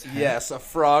out of his head. Yes, a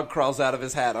frog crawls out of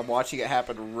his hat. I'm watching it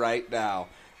happen right now.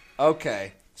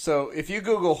 Okay, so if you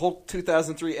Google Hulk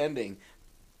 2003 ending,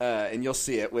 and you'll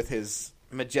see it with his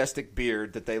majestic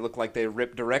beard that they look like they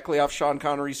ripped directly off Sean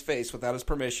Connery's face without his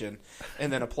permission,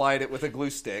 and then applied it with a glue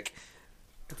stick.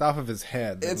 It's off of his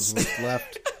head. That was what's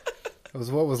left. That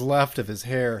was what was left of his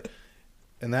hair.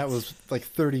 And that was like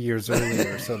 30 years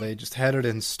earlier, so they just had it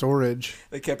in storage.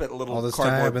 They kept it in a little all this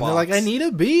cardboard time, and box. they're like, "I need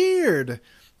a beard,"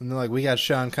 and they're like, "We got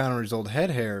Sean Connery's old head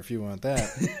hair if you want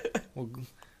that. We'll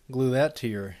glue that to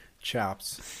your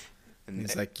chops." And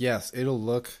he's like, "Yes, it'll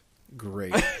look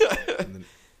great." And then,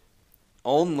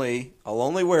 I'll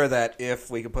only wear that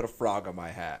if we can put a frog on my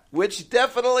hat, which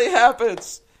definitely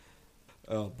happens.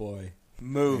 Oh boy,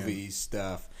 movie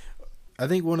stuff. I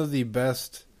think one of the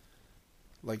best,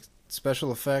 like,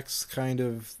 special effects kind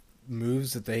of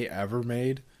moves that they ever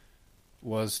made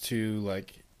was to,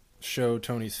 like, show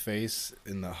Tony's face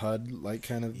in the HUD, like,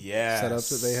 kind of setup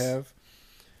that they have.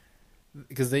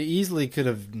 Because they easily could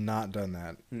have not done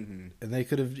that. Mm-hmm. And they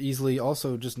could have easily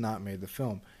also just not made the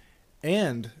film.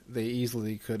 And they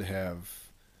easily could have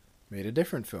made a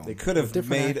different film. They could with have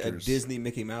different made actors. a Disney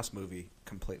Mickey Mouse movie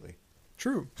completely.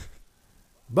 True.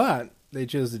 But they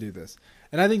chose to do this.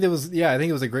 And I think it was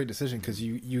a great decision because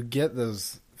you get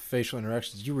those facial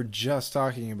interactions. You were just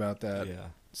talking about that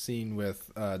scene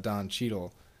with Don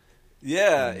Cheadle.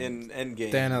 Yeah, in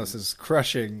Endgame. Thanos is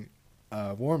crushing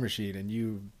War Machine,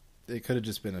 and it could have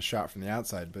just been a shot from the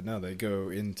outside, but no, they go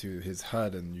into his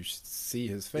HUD and you see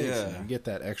his face, and you get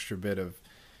that extra bit of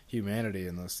humanity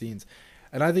in those scenes.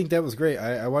 And I think that was great.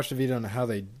 I watched a video on how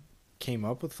they came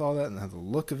up with all that and how the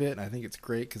look of it, and I think it's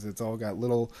great because it's all got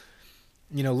little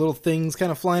things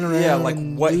kind of flying around. Yeah, like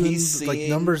and what doing, he's seeing. like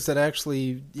numbers that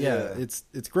actually, Yeah. it's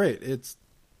great.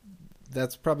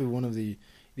 That's probably one of the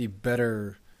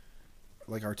better,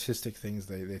 like, artistic things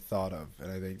they thought of,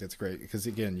 and I think that's great because,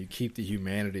 again, you keep the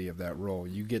humanity of that role.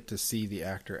 You get to see the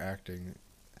actor acting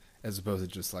as opposed to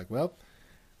just like, well,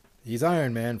 he's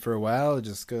Iron Man for a while,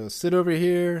 just go sit over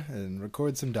here and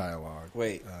record some dialogue.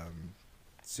 Wait,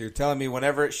 so you're telling me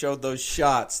whenever it showed those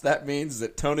shots, that means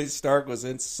that Tony Stark was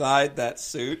inside that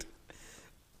suit?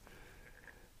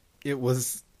 It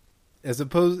was,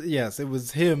 yes, it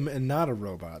was him and not a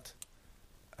robot.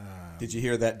 Did you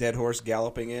hear that dead horse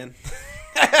galloping in?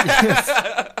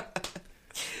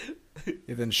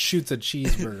 It then shoots a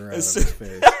cheeseburger out of his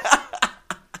face.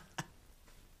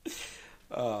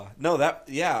 No,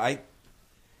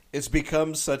 it's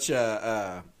become such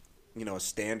a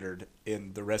standard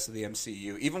in the rest of the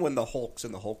MCU. Even when the Hulk's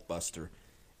in the Hulkbuster,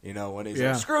 when he's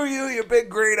like, "Screw you, you big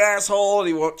green asshole," and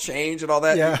he won't change and all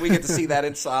that. Yeah. We get to see that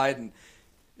inside. And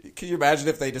can you imagine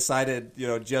if they decided,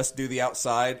 just do the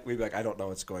outside? We'd be like, I don't know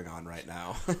what's going on right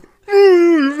now.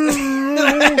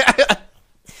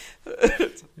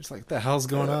 It's like, what the hell's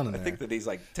going on in there? I think that he's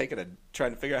like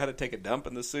trying to figure out how to take a dump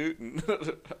in the suit, and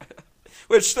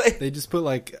which they just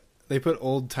put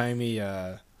old timey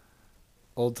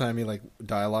like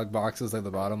dialogue boxes at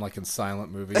the bottom, like in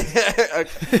silent movies.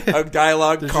 a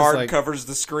dialogue card like, covers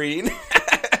the screen.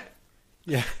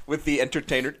 Yeah, with the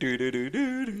entertainer.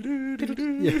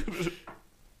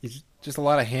 Yeah. Just a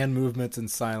lot of hand movements and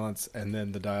silence, and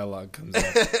then the dialogue comes up.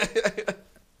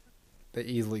 They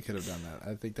easily could have done that.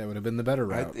 I think that would have been the better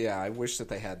route. I wish that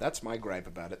they had. That's my gripe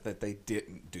about it, that they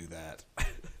didn't do that.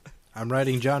 I'm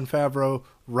writing Jon Favreau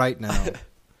right now.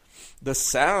 The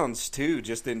sounds, too,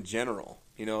 just in general.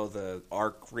 The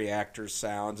arc reactor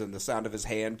sounds and the sound of his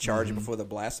hand charging before the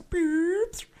blast.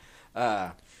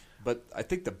 But I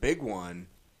think the big one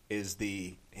is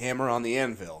the hammer on the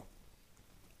anvil.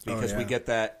 Because we get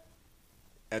that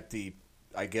at the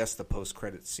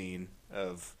post-credit scene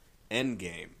of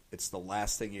Endgame. It's the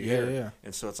last thing you hear. Yeah.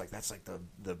 And so it's like, that's like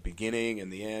the beginning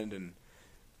and the end, and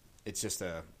it's just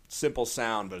a simple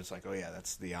sound, but it's like, oh yeah,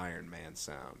 that's the Iron Man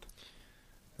sound.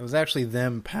 It was actually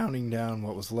them pounding down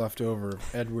what was left over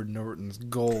of Edward Norton's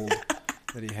gold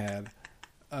that he had.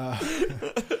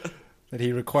 That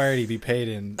he required he be paid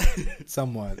in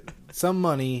some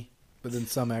money, but then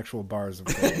some actual bars of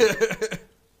gold.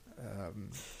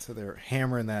 So they're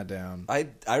hammering that down. I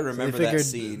remember so that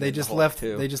scene. They just left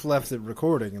it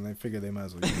recording, and they figured they might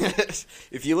as well use it.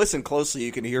 If you listen closely,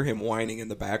 you can hear him whining in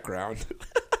the background.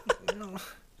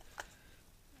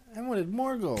 I wanted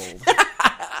more gold.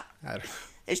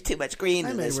 There's too much green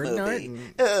in this Edward movie.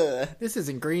 Norton. This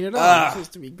isn't green at all. It's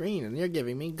supposed to be green, and you're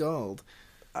giving me gold.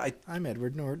 I'm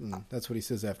Edward Norton. That's what he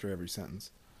says after every sentence.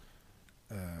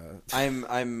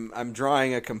 I'm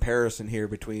drawing a comparison here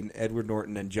between Edward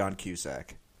Norton and John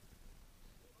Cusack.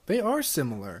 They are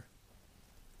similar.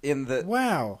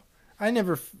 Wow,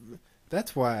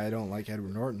 that's why I don't like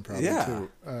Edward Norton. Probably too.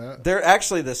 They're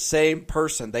actually the same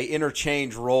person. They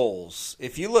interchange roles.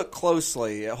 If you look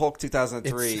closely at Hulk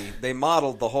 2003, they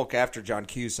modeled the Hulk after John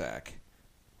Cusack.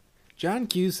 John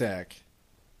Cusack,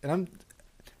 and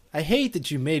I hate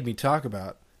that you made me talk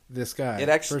about this guy. It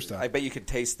actually, first off, I bet you can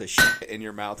taste the shit in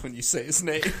your mouth when you say his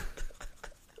name.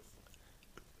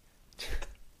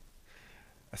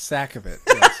 A sack of it.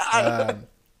 Yes.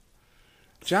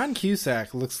 John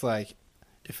Cusack looks like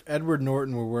if Edward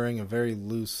Norton were wearing a very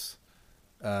loose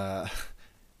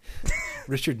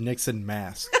Richard Nixon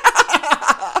mask.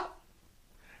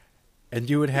 And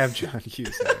you would have John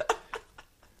Cusack.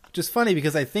 Which is funny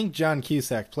because I think John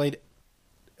Cusack played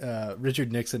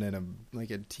Richard Nixon in a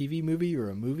TV movie or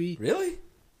a movie. Really?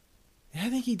 Yeah, I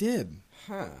think he did.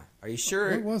 Huh. Are you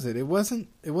sure? What was it? It wasn't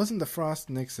the Frost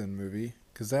Nixon movie,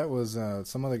 because that was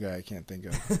some other guy I can't think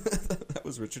of. That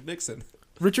was Richard Nixon.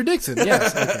 Richard Nixon,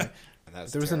 yes. Okay.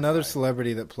 There was another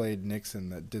celebrity that played Nixon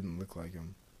that didn't look like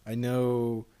him. I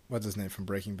know, what's his name from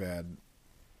Breaking Bad?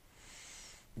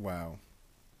 Wow.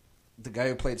 The guy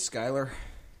who played Skyler?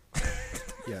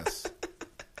 Yes.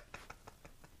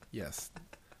 Yes.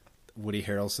 Woody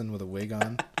Harrelson with a wig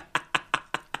on.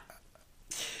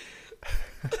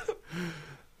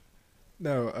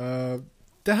 No,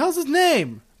 the hell's his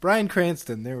name? Bryan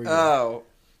Cranston. There we go.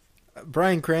 Oh.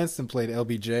 Bryan Cranston played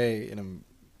LBJ in a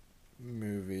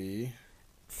movie.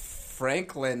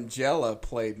 Frank Langella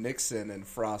played Nixon in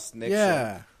Frost Nixon.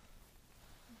 Yeah.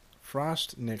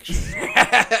 Frost Nixon.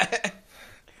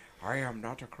 I am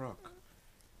not a crook,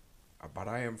 but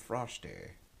I am Frosty.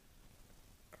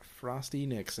 Frosty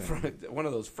Nixon. One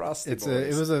of those Frosty boys.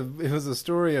 It was a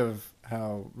story of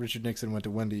how Richard Nixon went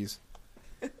to Wendy's,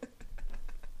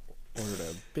 ordered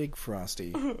a big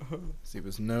Frosty, as he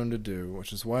was known to do,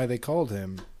 which is why they called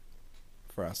him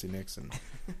Frosty Nixon.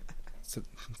 It's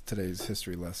today's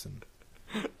history lesson.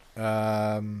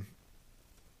 Yeah,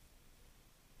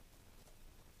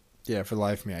 for the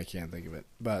life of me, I can't think of it.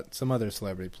 But some other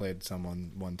celebrity played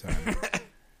someone one time.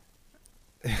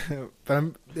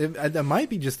 But I might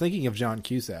be just thinking of John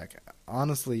Cusack.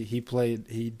 Honestly, he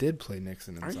did play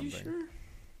Nixon in something. Are you sure?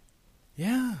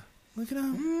 Yeah, look it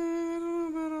up.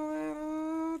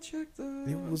 I'll check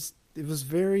that. It was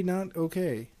very not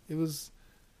okay. It was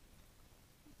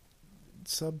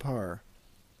subpar.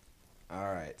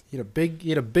 All right. He had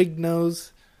a big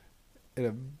nose, and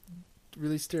a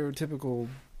really stereotypical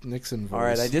Nixon voice. All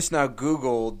right, I just now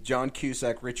Googled John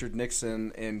Cusack, Richard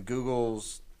Nixon, and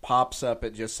Google's pops up.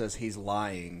 It just says he's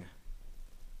lying.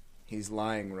 He's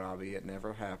lying, Robbie. It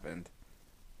never happened.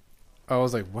 I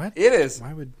was like, what? It is.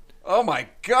 Why would... Oh, my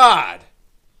God.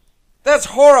 That's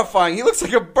horrifying. He looks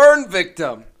like a burn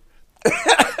victim.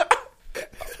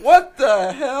 What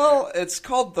the hell? It's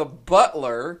called The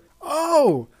Butler.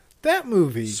 Oh, that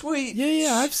movie. Sweet.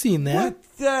 Yeah, I've seen that. What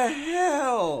the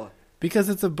hell? Because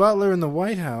it's a butler in the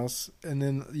White House, and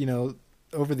then, you know,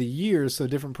 over the years, so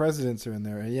different presidents are in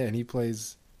there. And yeah, and he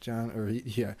plays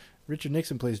Richard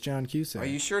Nixon plays John Cusack. Are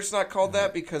you sure it's not called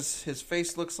that because his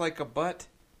face looks like a butt?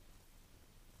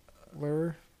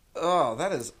 Butler? Oh,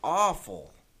 that is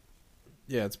awful.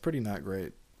 Yeah, it's pretty not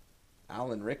great.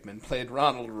 Alan Rickman played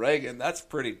Ronald Reagan. That's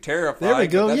pretty terrifying. There we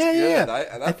go. That's Yeah.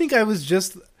 good. I think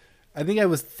I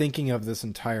was thinking of this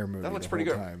entire movie. That looks the pretty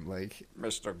whole good. Time. Like,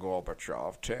 Mr.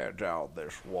 Gorbachev, tear down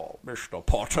this wall. Mr.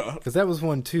 Potter. because that was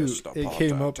one too. Mr. It Potter,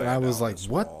 came up, and tear I was down like, this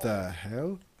 "What wall." the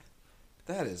hell?"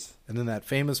 That is. And then that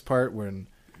famous part when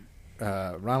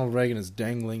Ronald Reagan is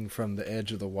dangling from the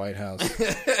edge of the White House.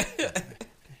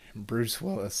 Bruce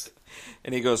Willis.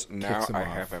 And he goes, now him I off.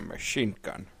 have a machine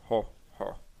gun. Ho,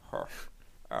 ho, ho.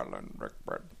 Alan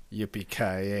Rickman.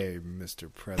 Yippee-ki-yay, Mr.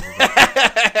 President.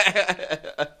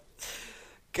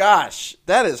 Gosh,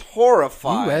 that is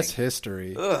horrifying. U.S.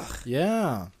 history. Ugh,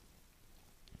 Yeah.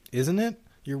 Isn't it?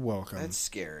 You're welcome. that's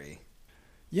scary.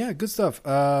 Yeah, good stuff.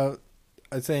 I'd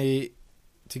say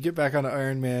to get back on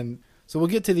Iron Man. So we'll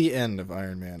get to the end of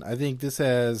Iron Man. I think this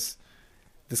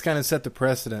kind of set the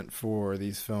precedent for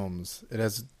these films. It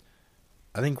has,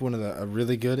 I think, a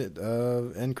really good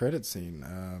end credit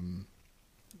scene.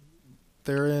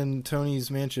 They're in Tony's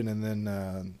mansion, and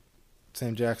then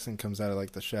Sam Jackson comes out of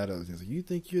like the shadows. He's like, "You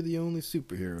think you're the only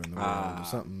superhero in the world, or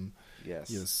something? Yes.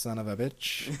 You son of a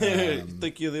bitch." You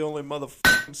think you're the only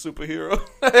motherfucking superhero?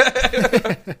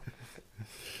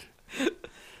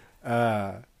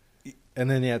 And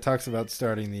then it talks about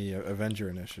starting the Avenger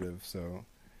Initiative. So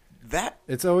That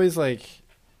it's always like,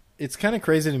 it's kind of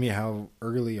crazy to me how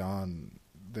early on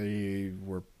they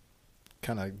were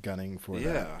kind of gunning for that.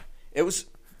 yeah. It was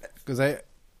Because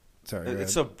sorry, go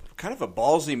it's ahead. a kind of a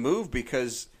ballsy move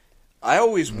because I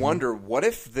always wonder, what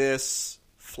if this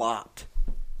flopped?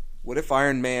 What if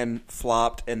Iron Man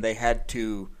flopped and they had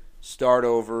to start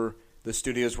over? The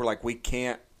studios were like, we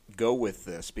can't go with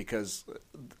this because,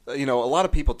 you know, a lot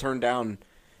of people turned down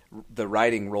the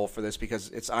writing role for this because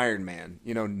it's Iron Man.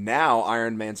 You know, now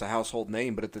Iron Man's a household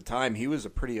name, but at the time he was a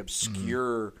pretty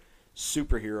obscure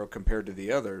superhero compared to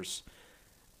the others.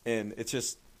 And it's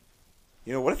just,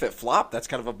 you know, what if it flopped? That's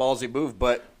kind of a ballsy move,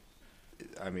 but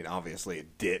I mean, obviously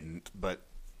it didn't, but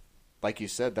like you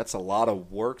said, that's a lot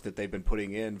of work that they've been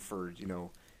putting in for, you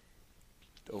know,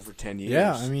 over 10 years.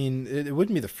 Yeah, I mean, it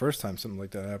wouldn't be the first time something like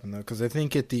that happened, though, because I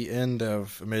think at the end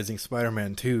of Amazing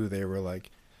Spider-Man 2, they were, like,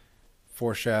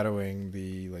 foreshadowing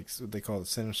the, like, what they call it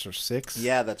Sinister Six.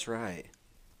 Yeah, that's right.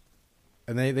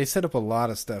 And they set up a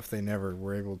lot of stuff they never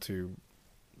were able to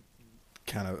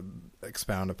kind of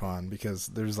expound upon, because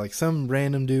there's, like, some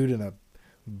random dude in a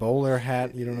bowler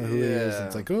hat, you don't know who he is, and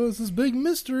it's like, oh, it's this big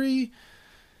mystery.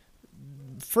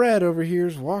 Fred over here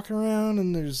is walking around,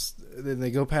 and then they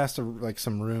go past like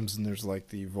some rooms, and there's like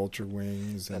the vulture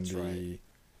wings and That's right.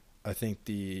 I think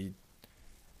the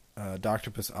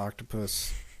octopus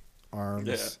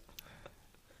arms,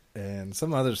 and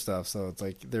some other stuff. So it's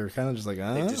like they're kind of just like,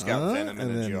 They just got venom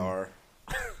in a jar.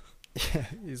 Yeah,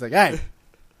 he's like, hey,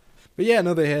 but yeah,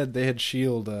 no, they had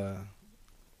Shield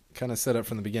kind of set up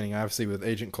from the beginning, obviously with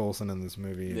Agent Coulson in this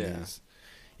movie. And Yeah.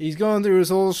 He's going through his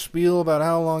whole spiel about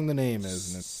how long the name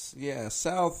is, and it's Yeah,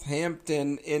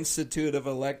 Southampton Institute of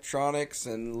Electronics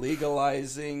and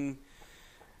legalizing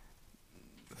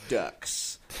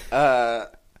ducks. Yeah,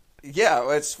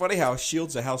 it's funny how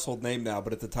S.H.I.E.L.D.'s a household name now,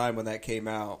 but at the time when that came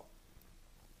out,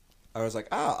 I was like,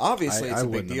 obviously it's I a big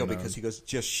wouldn't have deal known. because he goes,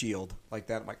 just S.H.I.E.L.D. like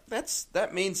that. I'm like,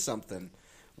 that means something.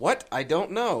 What? I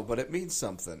don't know, but it means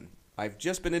something. I've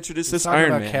just been introduced It's as talking Iron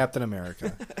about Man. Captain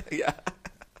America. Yeah.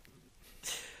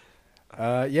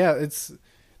 Yeah, it's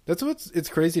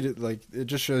crazy to like. It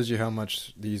just shows you how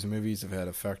much these movies have had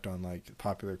effect on like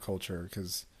popular culture.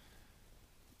 Because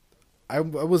I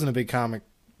wasn't a big comic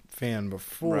fan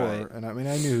before, Right. and I mean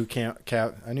I knew who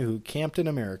I knew who Captain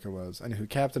America was. I knew who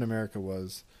Captain America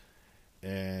was,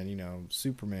 and you know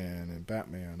Superman and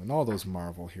Batman and all those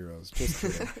Marvel heroes. Just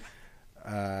kidding.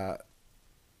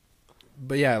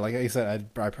 But yeah, like I said,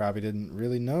 I probably didn't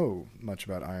really know much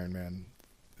about Iron Man,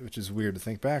 which is weird to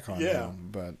think back on. Yeah. Now,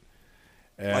 but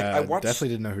I watched- definitely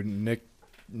didn't know who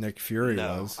Nick Fury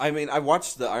No. was. I mean, I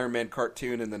watched the Iron Man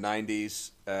cartoon in the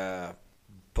 90s,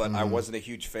 but I wasn't a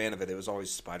huge fan of it. It was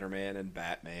always Spider-Man and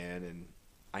Batman, and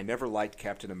I never liked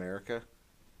Captain America.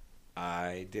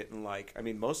 I didn't like... I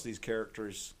mean, most of these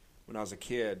characters, when I was a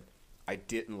kid, I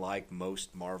didn't like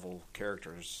most Marvel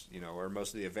characters, or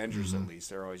most of the Avengers at least.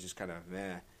 They're always just kind of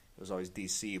meh. It was always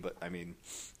DC, but, I mean,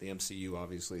 the MCU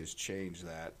obviously has changed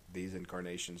that. These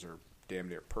incarnations are damn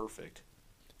near perfect.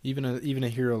 Even a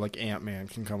hero like Ant-Man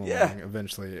can come along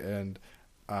eventually, and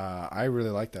I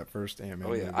really like that first Ant-Man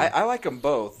movie. I like them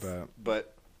both,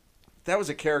 but that was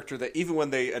a character that even when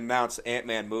they announced the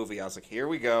Ant-Man movie, I was like, here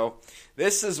we go.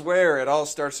 This is where it all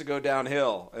starts to go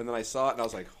downhill. And then I saw it, and I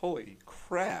was like, holy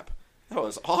crap. That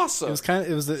was awesome.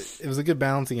 It was a good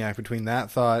balancing act between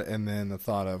that thought and then the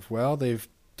thought of, well, they've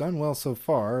done well so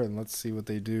far, and let's see what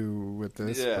they do with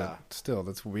this. Yeah. But still,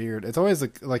 that's weird. It's always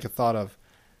like a thought of,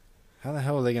 how the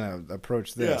hell are they going to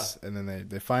approach this? Yeah. And then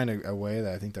they find a way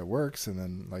that I think that works. And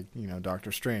then,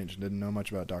 Doctor Strange. Didn't know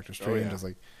much about Doctor Strange. I was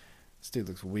like, this dude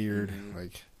looks weird. Mm-hmm.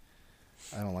 Like,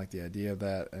 I don't like the idea of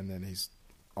that. And then he's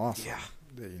awesome. Yeah.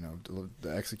 The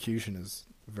execution is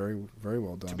very, very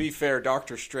well done. To be fair,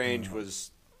 Doctor Strange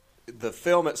was... The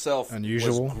film itself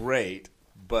unusual. Was great,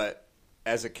 but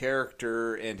as a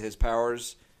character and his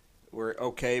powers were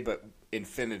okay, but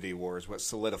Infinity War is what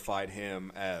solidified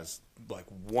him as like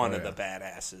one of the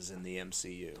badasses in the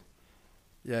MCU.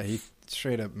 Yeah, he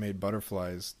straight up made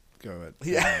butterflies go at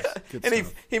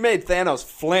and he made Thanos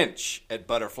flinch at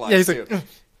butterflies too. Like,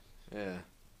 yeah.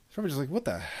 He's probably just like, what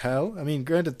the hell? I mean,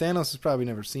 granted, Thanos has probably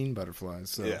never seen butterflies,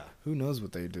 so who knows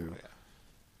what they do. Yeah.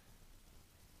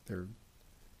 They're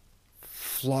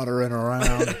fluttering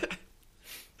around.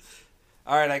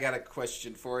 All right, I got a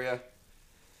question for you.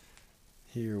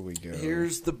 Here we go.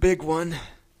 Here's the big one.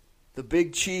 The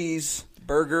big cheese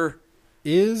burger.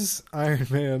 Is Iron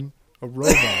Man a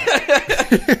robot?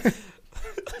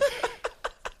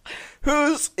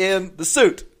 Who's in the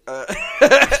suit?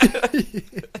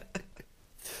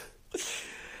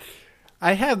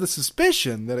 I have the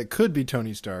suspicion that it could be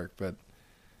Tony Stark, but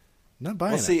not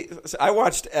buying it. See, I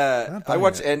watched. And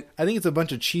I think it's a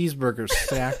bunch of cheeseburgers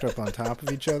stacked up on top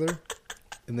of each other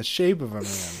in the shape of a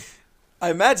man. I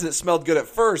imagine it smelled good at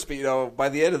first, but by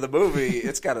the end of the movie,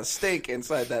 it's got a stink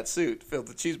inside that suit filled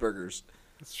with cheeseburgers.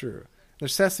 That's true.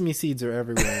 There's sesame seeds are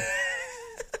everywhere.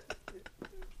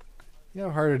 You know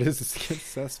how hard it is to get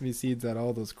sesame seeds out of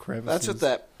all those crevices? That's what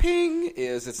that ping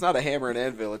is. It's not a hammer and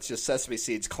anvil. It's just sesame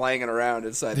seeds clanging around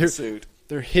inside the suit.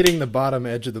 They're hitting the bottom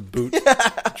edge of the boot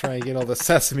to try and get all the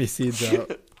sesame seeds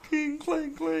out. Ping,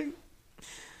 clang, clang.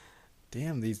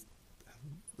 Damn, these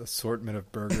assortment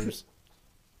of burgers.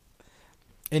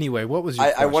 Anyway, what was your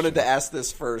question? I wanted to ask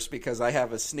this first because I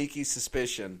have a sneaky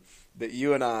suspicion that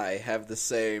you and I have the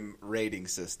same rating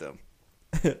system.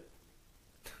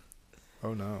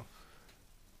 Oh, no.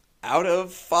 Out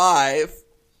of 5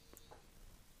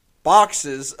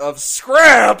 boxes of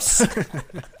scraps,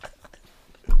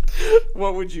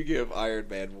 what would you give Iron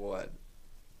Man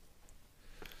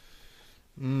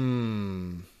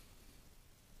 1?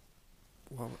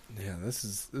 Well, yeah, this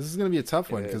is going to be a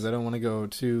tough one because I don't want to go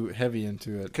too heavy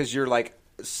into it. Because you're like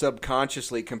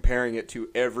subconsciously comparing it to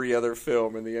every other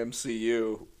film in the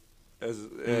MCU,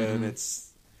 and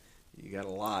it's you got a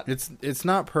lot. It's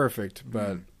not perfect,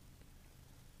 but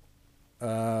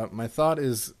my thought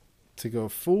is to go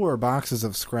 4 boxes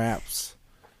of scraps.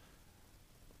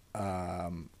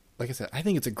 Like I said, I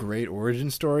think it's a great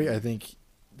origin story. I think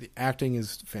the acting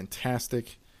is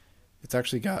fantastic. It's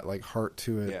actually got like heart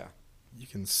to it. Yeah. You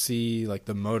can see like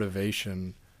the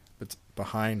motivation that's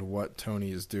behind what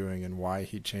Tony is doing and why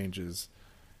he changes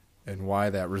and why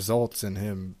that results in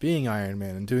him being Iron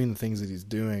Man and doing the things that he's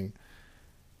doing.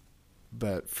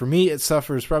 But for me, it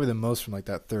suffers probably the most from like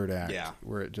that third act,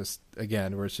 where it's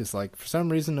just like for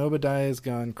some reason Obadiah has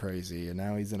gone crazy and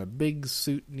now he's in a big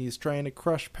suit and he's trying to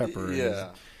crush Pepper. And he's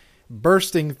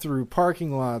bursting through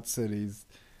parking lots and he's,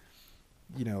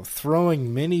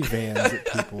 throwing minivans at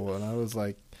people. And I was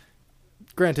like,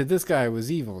 granted, this guy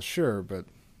was evil, sure, but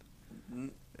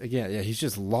again, he's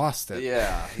just lost it.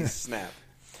 Yeah, he's snapped.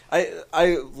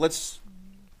 Let's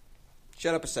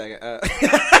shut up a second.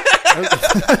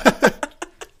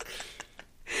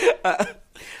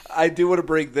 I do want to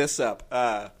bring this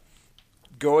up.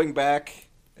 Going back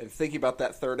and thinking about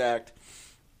that third act,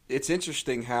 it's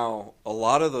interesting how a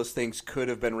lot of those things could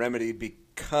have been remedied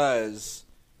because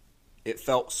it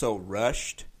felt so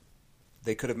rushed.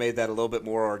 They could have made that a little bit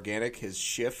more organic, his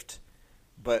shift.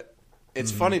 But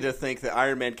it's funny to think that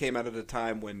Iron Man came out at a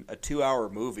time when a 2-hour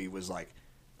movie was like,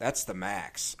 that's the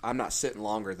max. I'm not sitting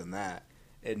longer than that.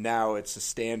 And now it's a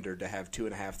standard to have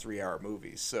 2.5, 3-hour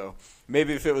movies. So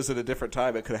maybe if it was at a different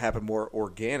time, it could have happened more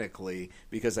organically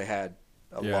because they had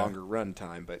a Yeah. longer run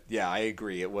time. But yeah, I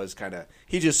agree. It was kind of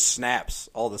he just snaps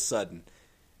all of a sudden.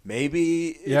 Maybe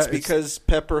it's because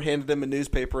Pepper handed him a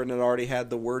newspaper and it already had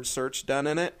the word search done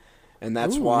in it, and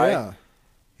that's why. Yeah.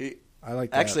 He, I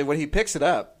like that. actually, when he picks it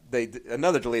up,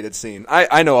 another deleted scene.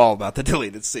 I know all about the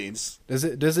deleted scenes. Does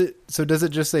it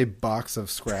just say box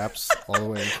of scraps all the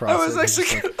way across? I was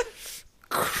actually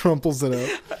crumples it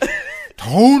up.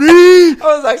 Tony! I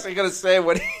was actually going to say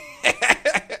when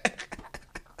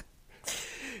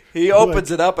he opens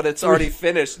it up and it's already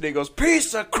finished, and he goes,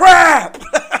 "Piece of crap!"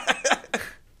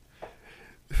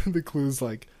 The clue's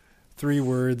like 3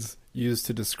 words used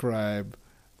to describe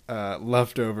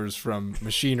leftovers from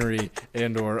machinery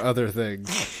and or other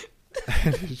things.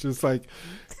 And it's just like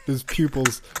his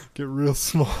pupils get real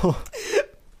small.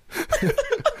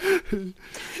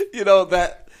 You know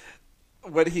that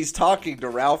when he's talking to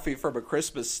Ralphie from A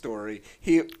Christmas Story,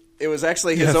 it was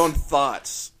actually his own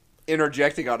thoughts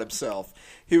interjecting on himself.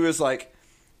 He was like,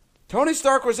 Tony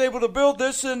Stark was able to build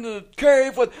this in the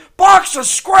cave with box of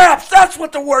scraps. That's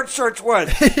what the word search was.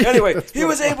 Anyway, he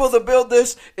was able to build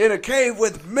this in a cave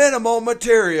with minimal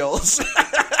materials.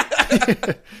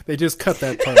 They just cut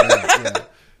that part out. Yeah.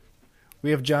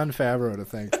 We have Jon Favreau to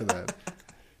thank for that.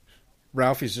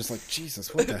 Ralphie's just like,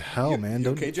 Jesus, what the hell, man?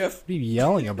 Don't okay, Jeff? What are you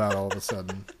yelling about all of a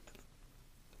sudden?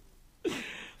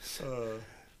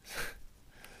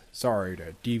 Sorry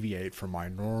to deviate from my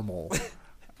normal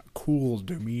cool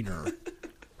demeanor,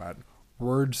 but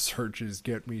word searches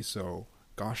get me so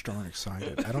gosh darn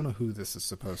excited. I don't know who this is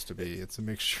supposed to be. It's a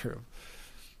mixture of,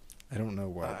 I don't know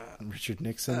what. Richard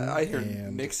Nixon. I hear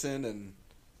Nixon and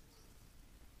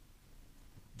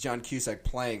John Cusack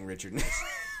playing Richard Nixon.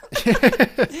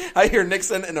 I hear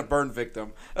Nixon and a burn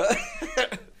victim.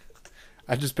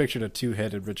 I just pictured a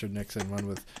 2-headed Richard Nixon, one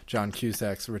with John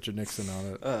Cusack's Richard Nixon on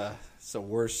it. It's the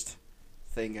worst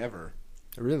thing ever.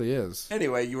 It really is.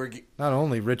 Anyway, you were not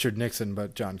only Richard Nixon,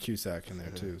 but John Cusack in there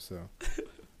too. So,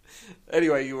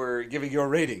 anyway, you were giving your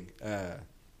rating.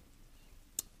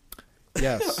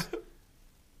 Yes,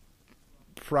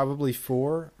 probably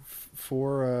four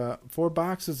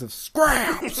boxes of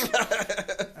scraps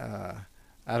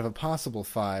out of a possible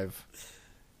 5.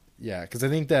 Yeah, because I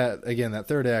think that again, that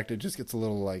third act, it just gets a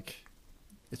little like,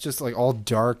 it's just like all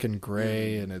dark and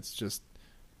gray, and it's just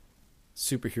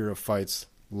superhero fights.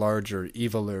 Larger,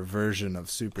 eviler version of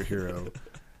superhero.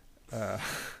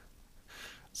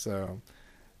 So,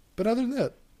 but other than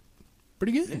that,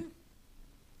 pretty good. Yeah.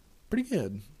 Pretty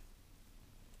good.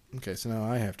 Okay, so now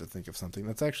I have to think of something.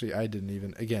 That's actually, I didn't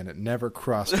even, again, it never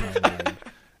crossed my mind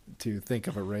to think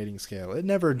of a rating scale. It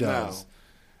never does.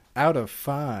 No. Out of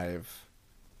 5,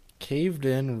 caved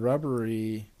in,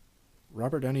 rubbery,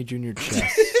 Robert Downey Jr.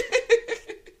 chest.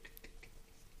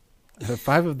 Out of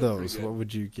 5 of those, what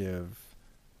would you give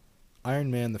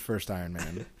Iron Man, the first Iron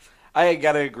Man? I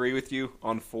gotta agree with you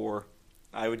on 4.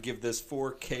 I would give this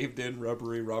 4 caved-in,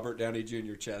 rubbery Robert Downey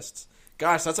Jr. chests.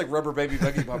 Gosh, that's like rubber baby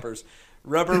buggy bumpers.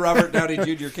 Rubber Robert Downey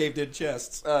Jr. caved-in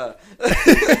chests.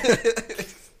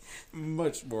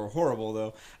 Much more horrible,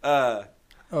 though.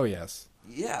 Oh, yes.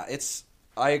 Yeah,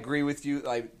 I agree with you.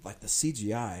 Like the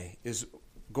CGI is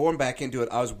going back into it.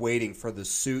 I was waiting for the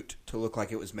suit to look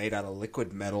like it was made out of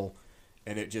liquid metal,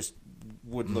 and it just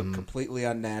would look completely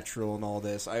unnatural and all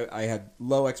this. I had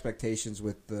low expectations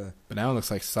with the... But now it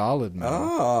looks like solid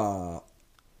metal.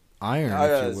 Iron, if you will.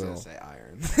 I was going to say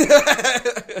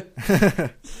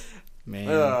iron. Man.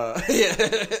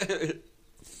 Yeah.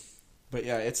 But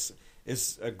yeah,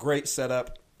 it's a great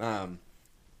setup.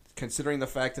 Considering the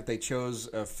fact that they chose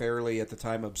a fairly, at the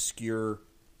time, obscure,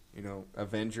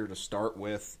 Avenger to start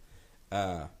with.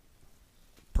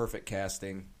 Perfect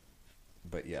casting.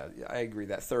 But yeah, I agree.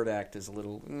 That third act is a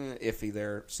little iffy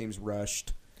there. Seems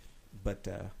rushed. But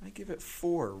I give it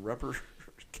 4 rubber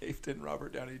caved-in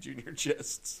Robert Downey Jr.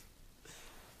 chests.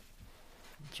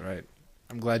 That's right.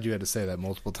 I'm glad you had to say that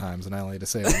multiple times, and I only had to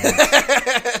say it once.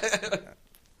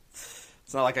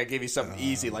 It's not like I gave you something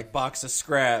easy, like box of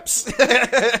scraps.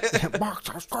 Box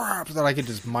of scraps that I could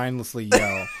just mindlessly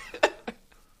yell.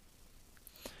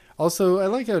 Also, I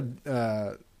like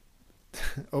how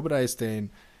Obadiah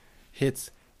Stane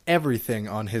hits everything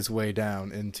on his way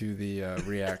down into the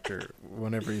reactor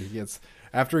whenever he gets...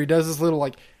 After he does this little,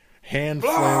 like,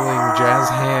 hand-flailing jazz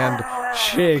hand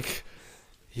shake,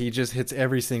 he just hits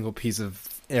every single piece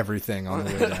of everything on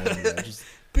the way down. Just...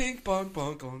 Ping, pong,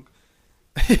 pong, pong.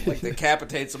 Like,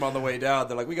 decapitates him on the way down.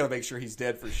 They're like, we got to make sure he's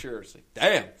dead for sure. It's like,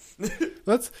 damn.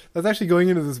 That's actually going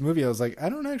into this movie. I was like, I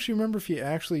don't actually remember if he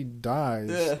actually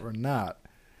dies or not.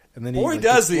 And then Boy, he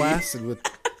does gets he. blasted with...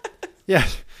 Yeah.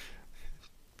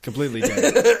 Completely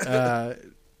dead.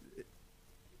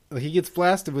 Like, he gets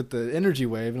blasted with the energy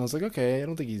wave, and I was like, okay, I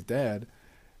don't think he's dead.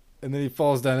 And then he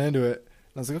falls down into it,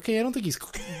 and I was like, okay, I don't think he's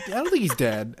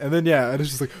dead. And then and it's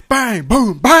just like bang,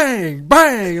 boom, bang,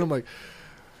 bang, and I'm like,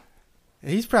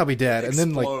 he's probably dead. And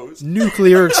then like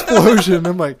nuclear explosion.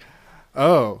 I'm like,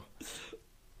 oh,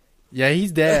 yeah,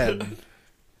 he's dead.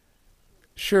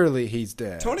 Surely he's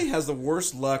dead. Tony has the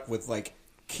worst luck with like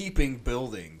keeping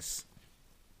buildings.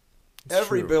 It's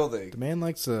Every true. building. The man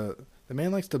likes to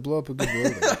blow up a good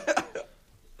building.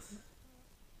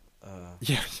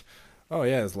 Yeah. Oh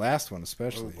yeah, his last one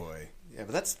especially. Oh boy. Yeah,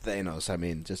 but that's Thanos. I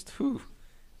mean, just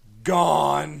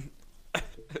gone.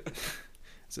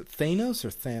 Is it Thanos or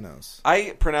Thanos?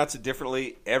 I pronounce it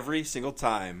differently every single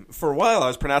time. For a while, I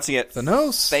was pronouncing it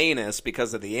Thanos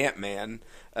because of the Ant-Man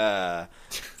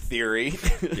theory.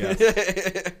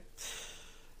 Yes.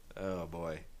 Oh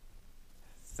boy,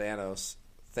 Thanos.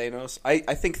 I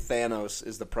think Thanos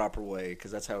is the proper way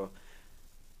because that's how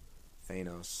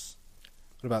Thanos.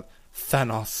 What about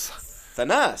Thanos?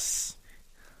 Thanos,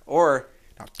 or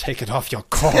Now take it off your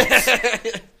corpse.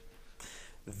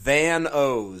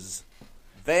 Thanos.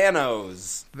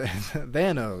 Thanos,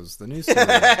 the new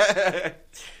series.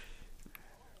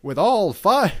 With all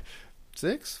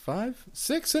six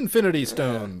Infinity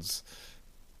Stones.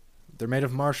 They're made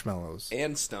of marshmallows.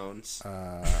 And stones.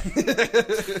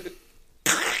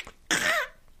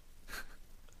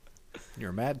 You're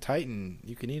a mad titan.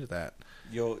 You can eat that.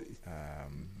 You'll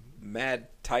mad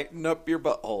tighten up your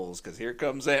buttholes because here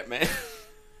comes Ant-Man.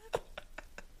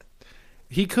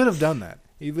 He could have done that.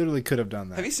 He literally could have done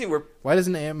that. Have you seen where Why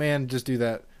doesn't Ant-Man just do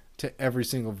that to every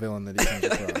single villain that he comes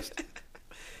across?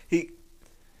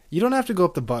 You don't have to go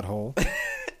up the butthole.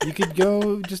 You could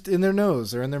go just in their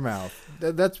nose or in their mouth.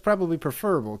 That's probably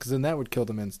preferable because then that would kill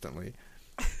them instantly.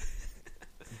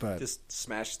 But just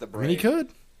smash the I brain? mean,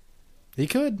 he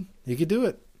could do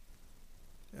it.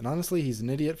 And honestly, he's an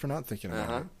idiot for not thinking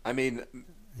about it. I mean,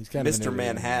 He's kind of an Mr. idiot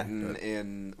Manhattan anyway,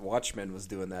 in Watchmen was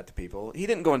doing that to people. He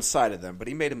didn't go inside of them, but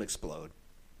he made them explode.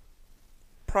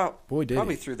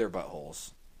 Probably through their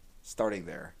buttholes. Starting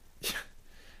there.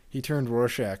 He turned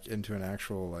Rorschach into an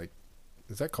actual, like,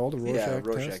 is that called a Rorschach test?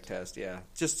 Yeah, Rorschach test, yeah.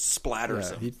 Just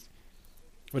splatters them.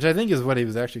 Which I think is what he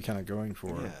was actually kind of going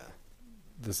for. Yeah.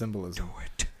 The symbolism.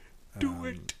 Do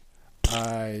it.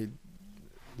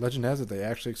 Legend has it they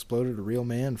actually exploded a real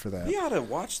man for that. We ought to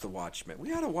watch the Watchmen.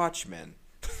 We ought to watch Men.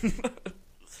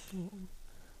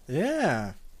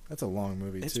 Yeah. That's a long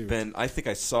movie, It's too. I think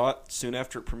I saw it soon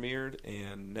after it premiered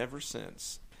and never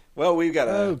since. Well, we've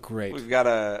got great. We've got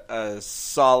a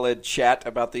solid chat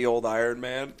about the old Iron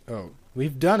Man. Oh,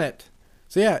 we've done it.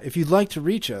 So yeah, if you'd like to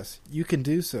reach us, you can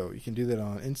do so. You can do that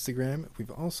on Instagram.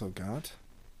 We've also got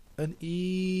an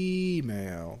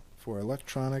email for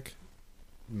electronic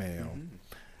mail. Mm-hmm.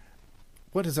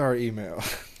 What is our email?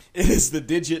 It is the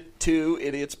digit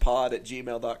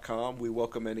 2idiotspod@gmail.com. We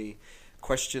welcome any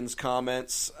questions,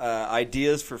 comments,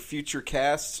 ideas for future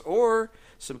casts, or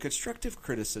some constructive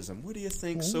criticism. What do you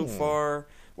think so far?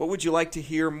 What would you like to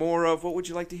hear more of? What would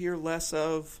you like to hear less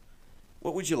of?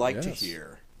 What would you like to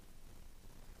hear?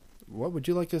 What would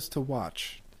you like us to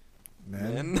watch?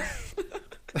 Men?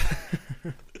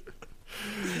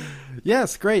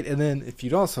 Yes, great. And then if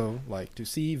you'd also like to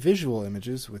see visual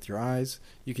images with your eyes,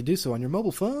 you can do so on your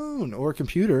mobile phone or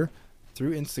computer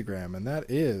through Instagram. And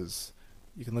that is,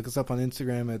 you can look us up on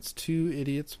Instagram. It's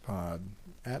 2idiotspod,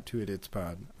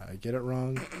 @2idiotspod. I get it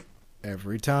wrong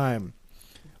every time.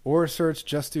 Or search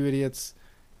Just 2 Idiots.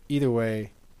 Either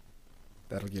way,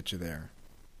 that'll get you there.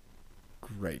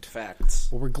 Great. Facts.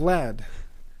 Well, we're glad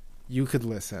you could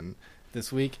listen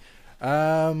this week.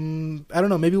 I don't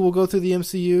know. Maybe we'll go through the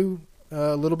MCU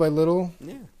little by little.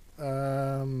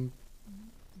 Yeah.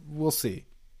 We'll see.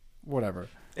 Whatever.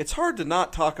 It's hard to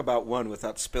not talk about one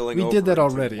without spilling over. We did that into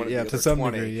already. one of Yeah, the to other some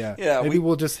 20. degree. Yeah. Yeah. Maybe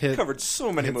we'll just covered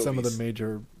so many movies. some of the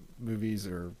major movies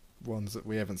or ones that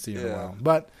we haven't seen in a Yeah. while.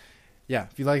 But yeah,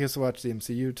 if you'd like us to watch the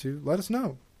MCU too, let us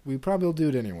know. We probably will do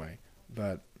it anyway.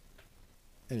 But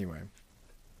anyway.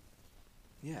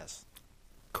 Yes.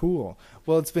 Cool.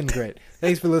 Well, it's been great.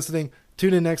 Thanks for listening.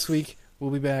 Tune in next week.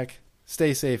 We'll be back.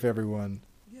 Stay safe, everyone.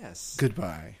 Yes.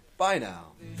 Goodbye. Bye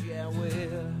now. Yeah,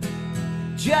 we're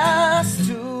just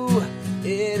 2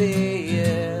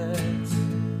 idiots.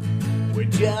 We're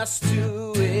just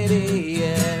 2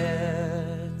 idiots.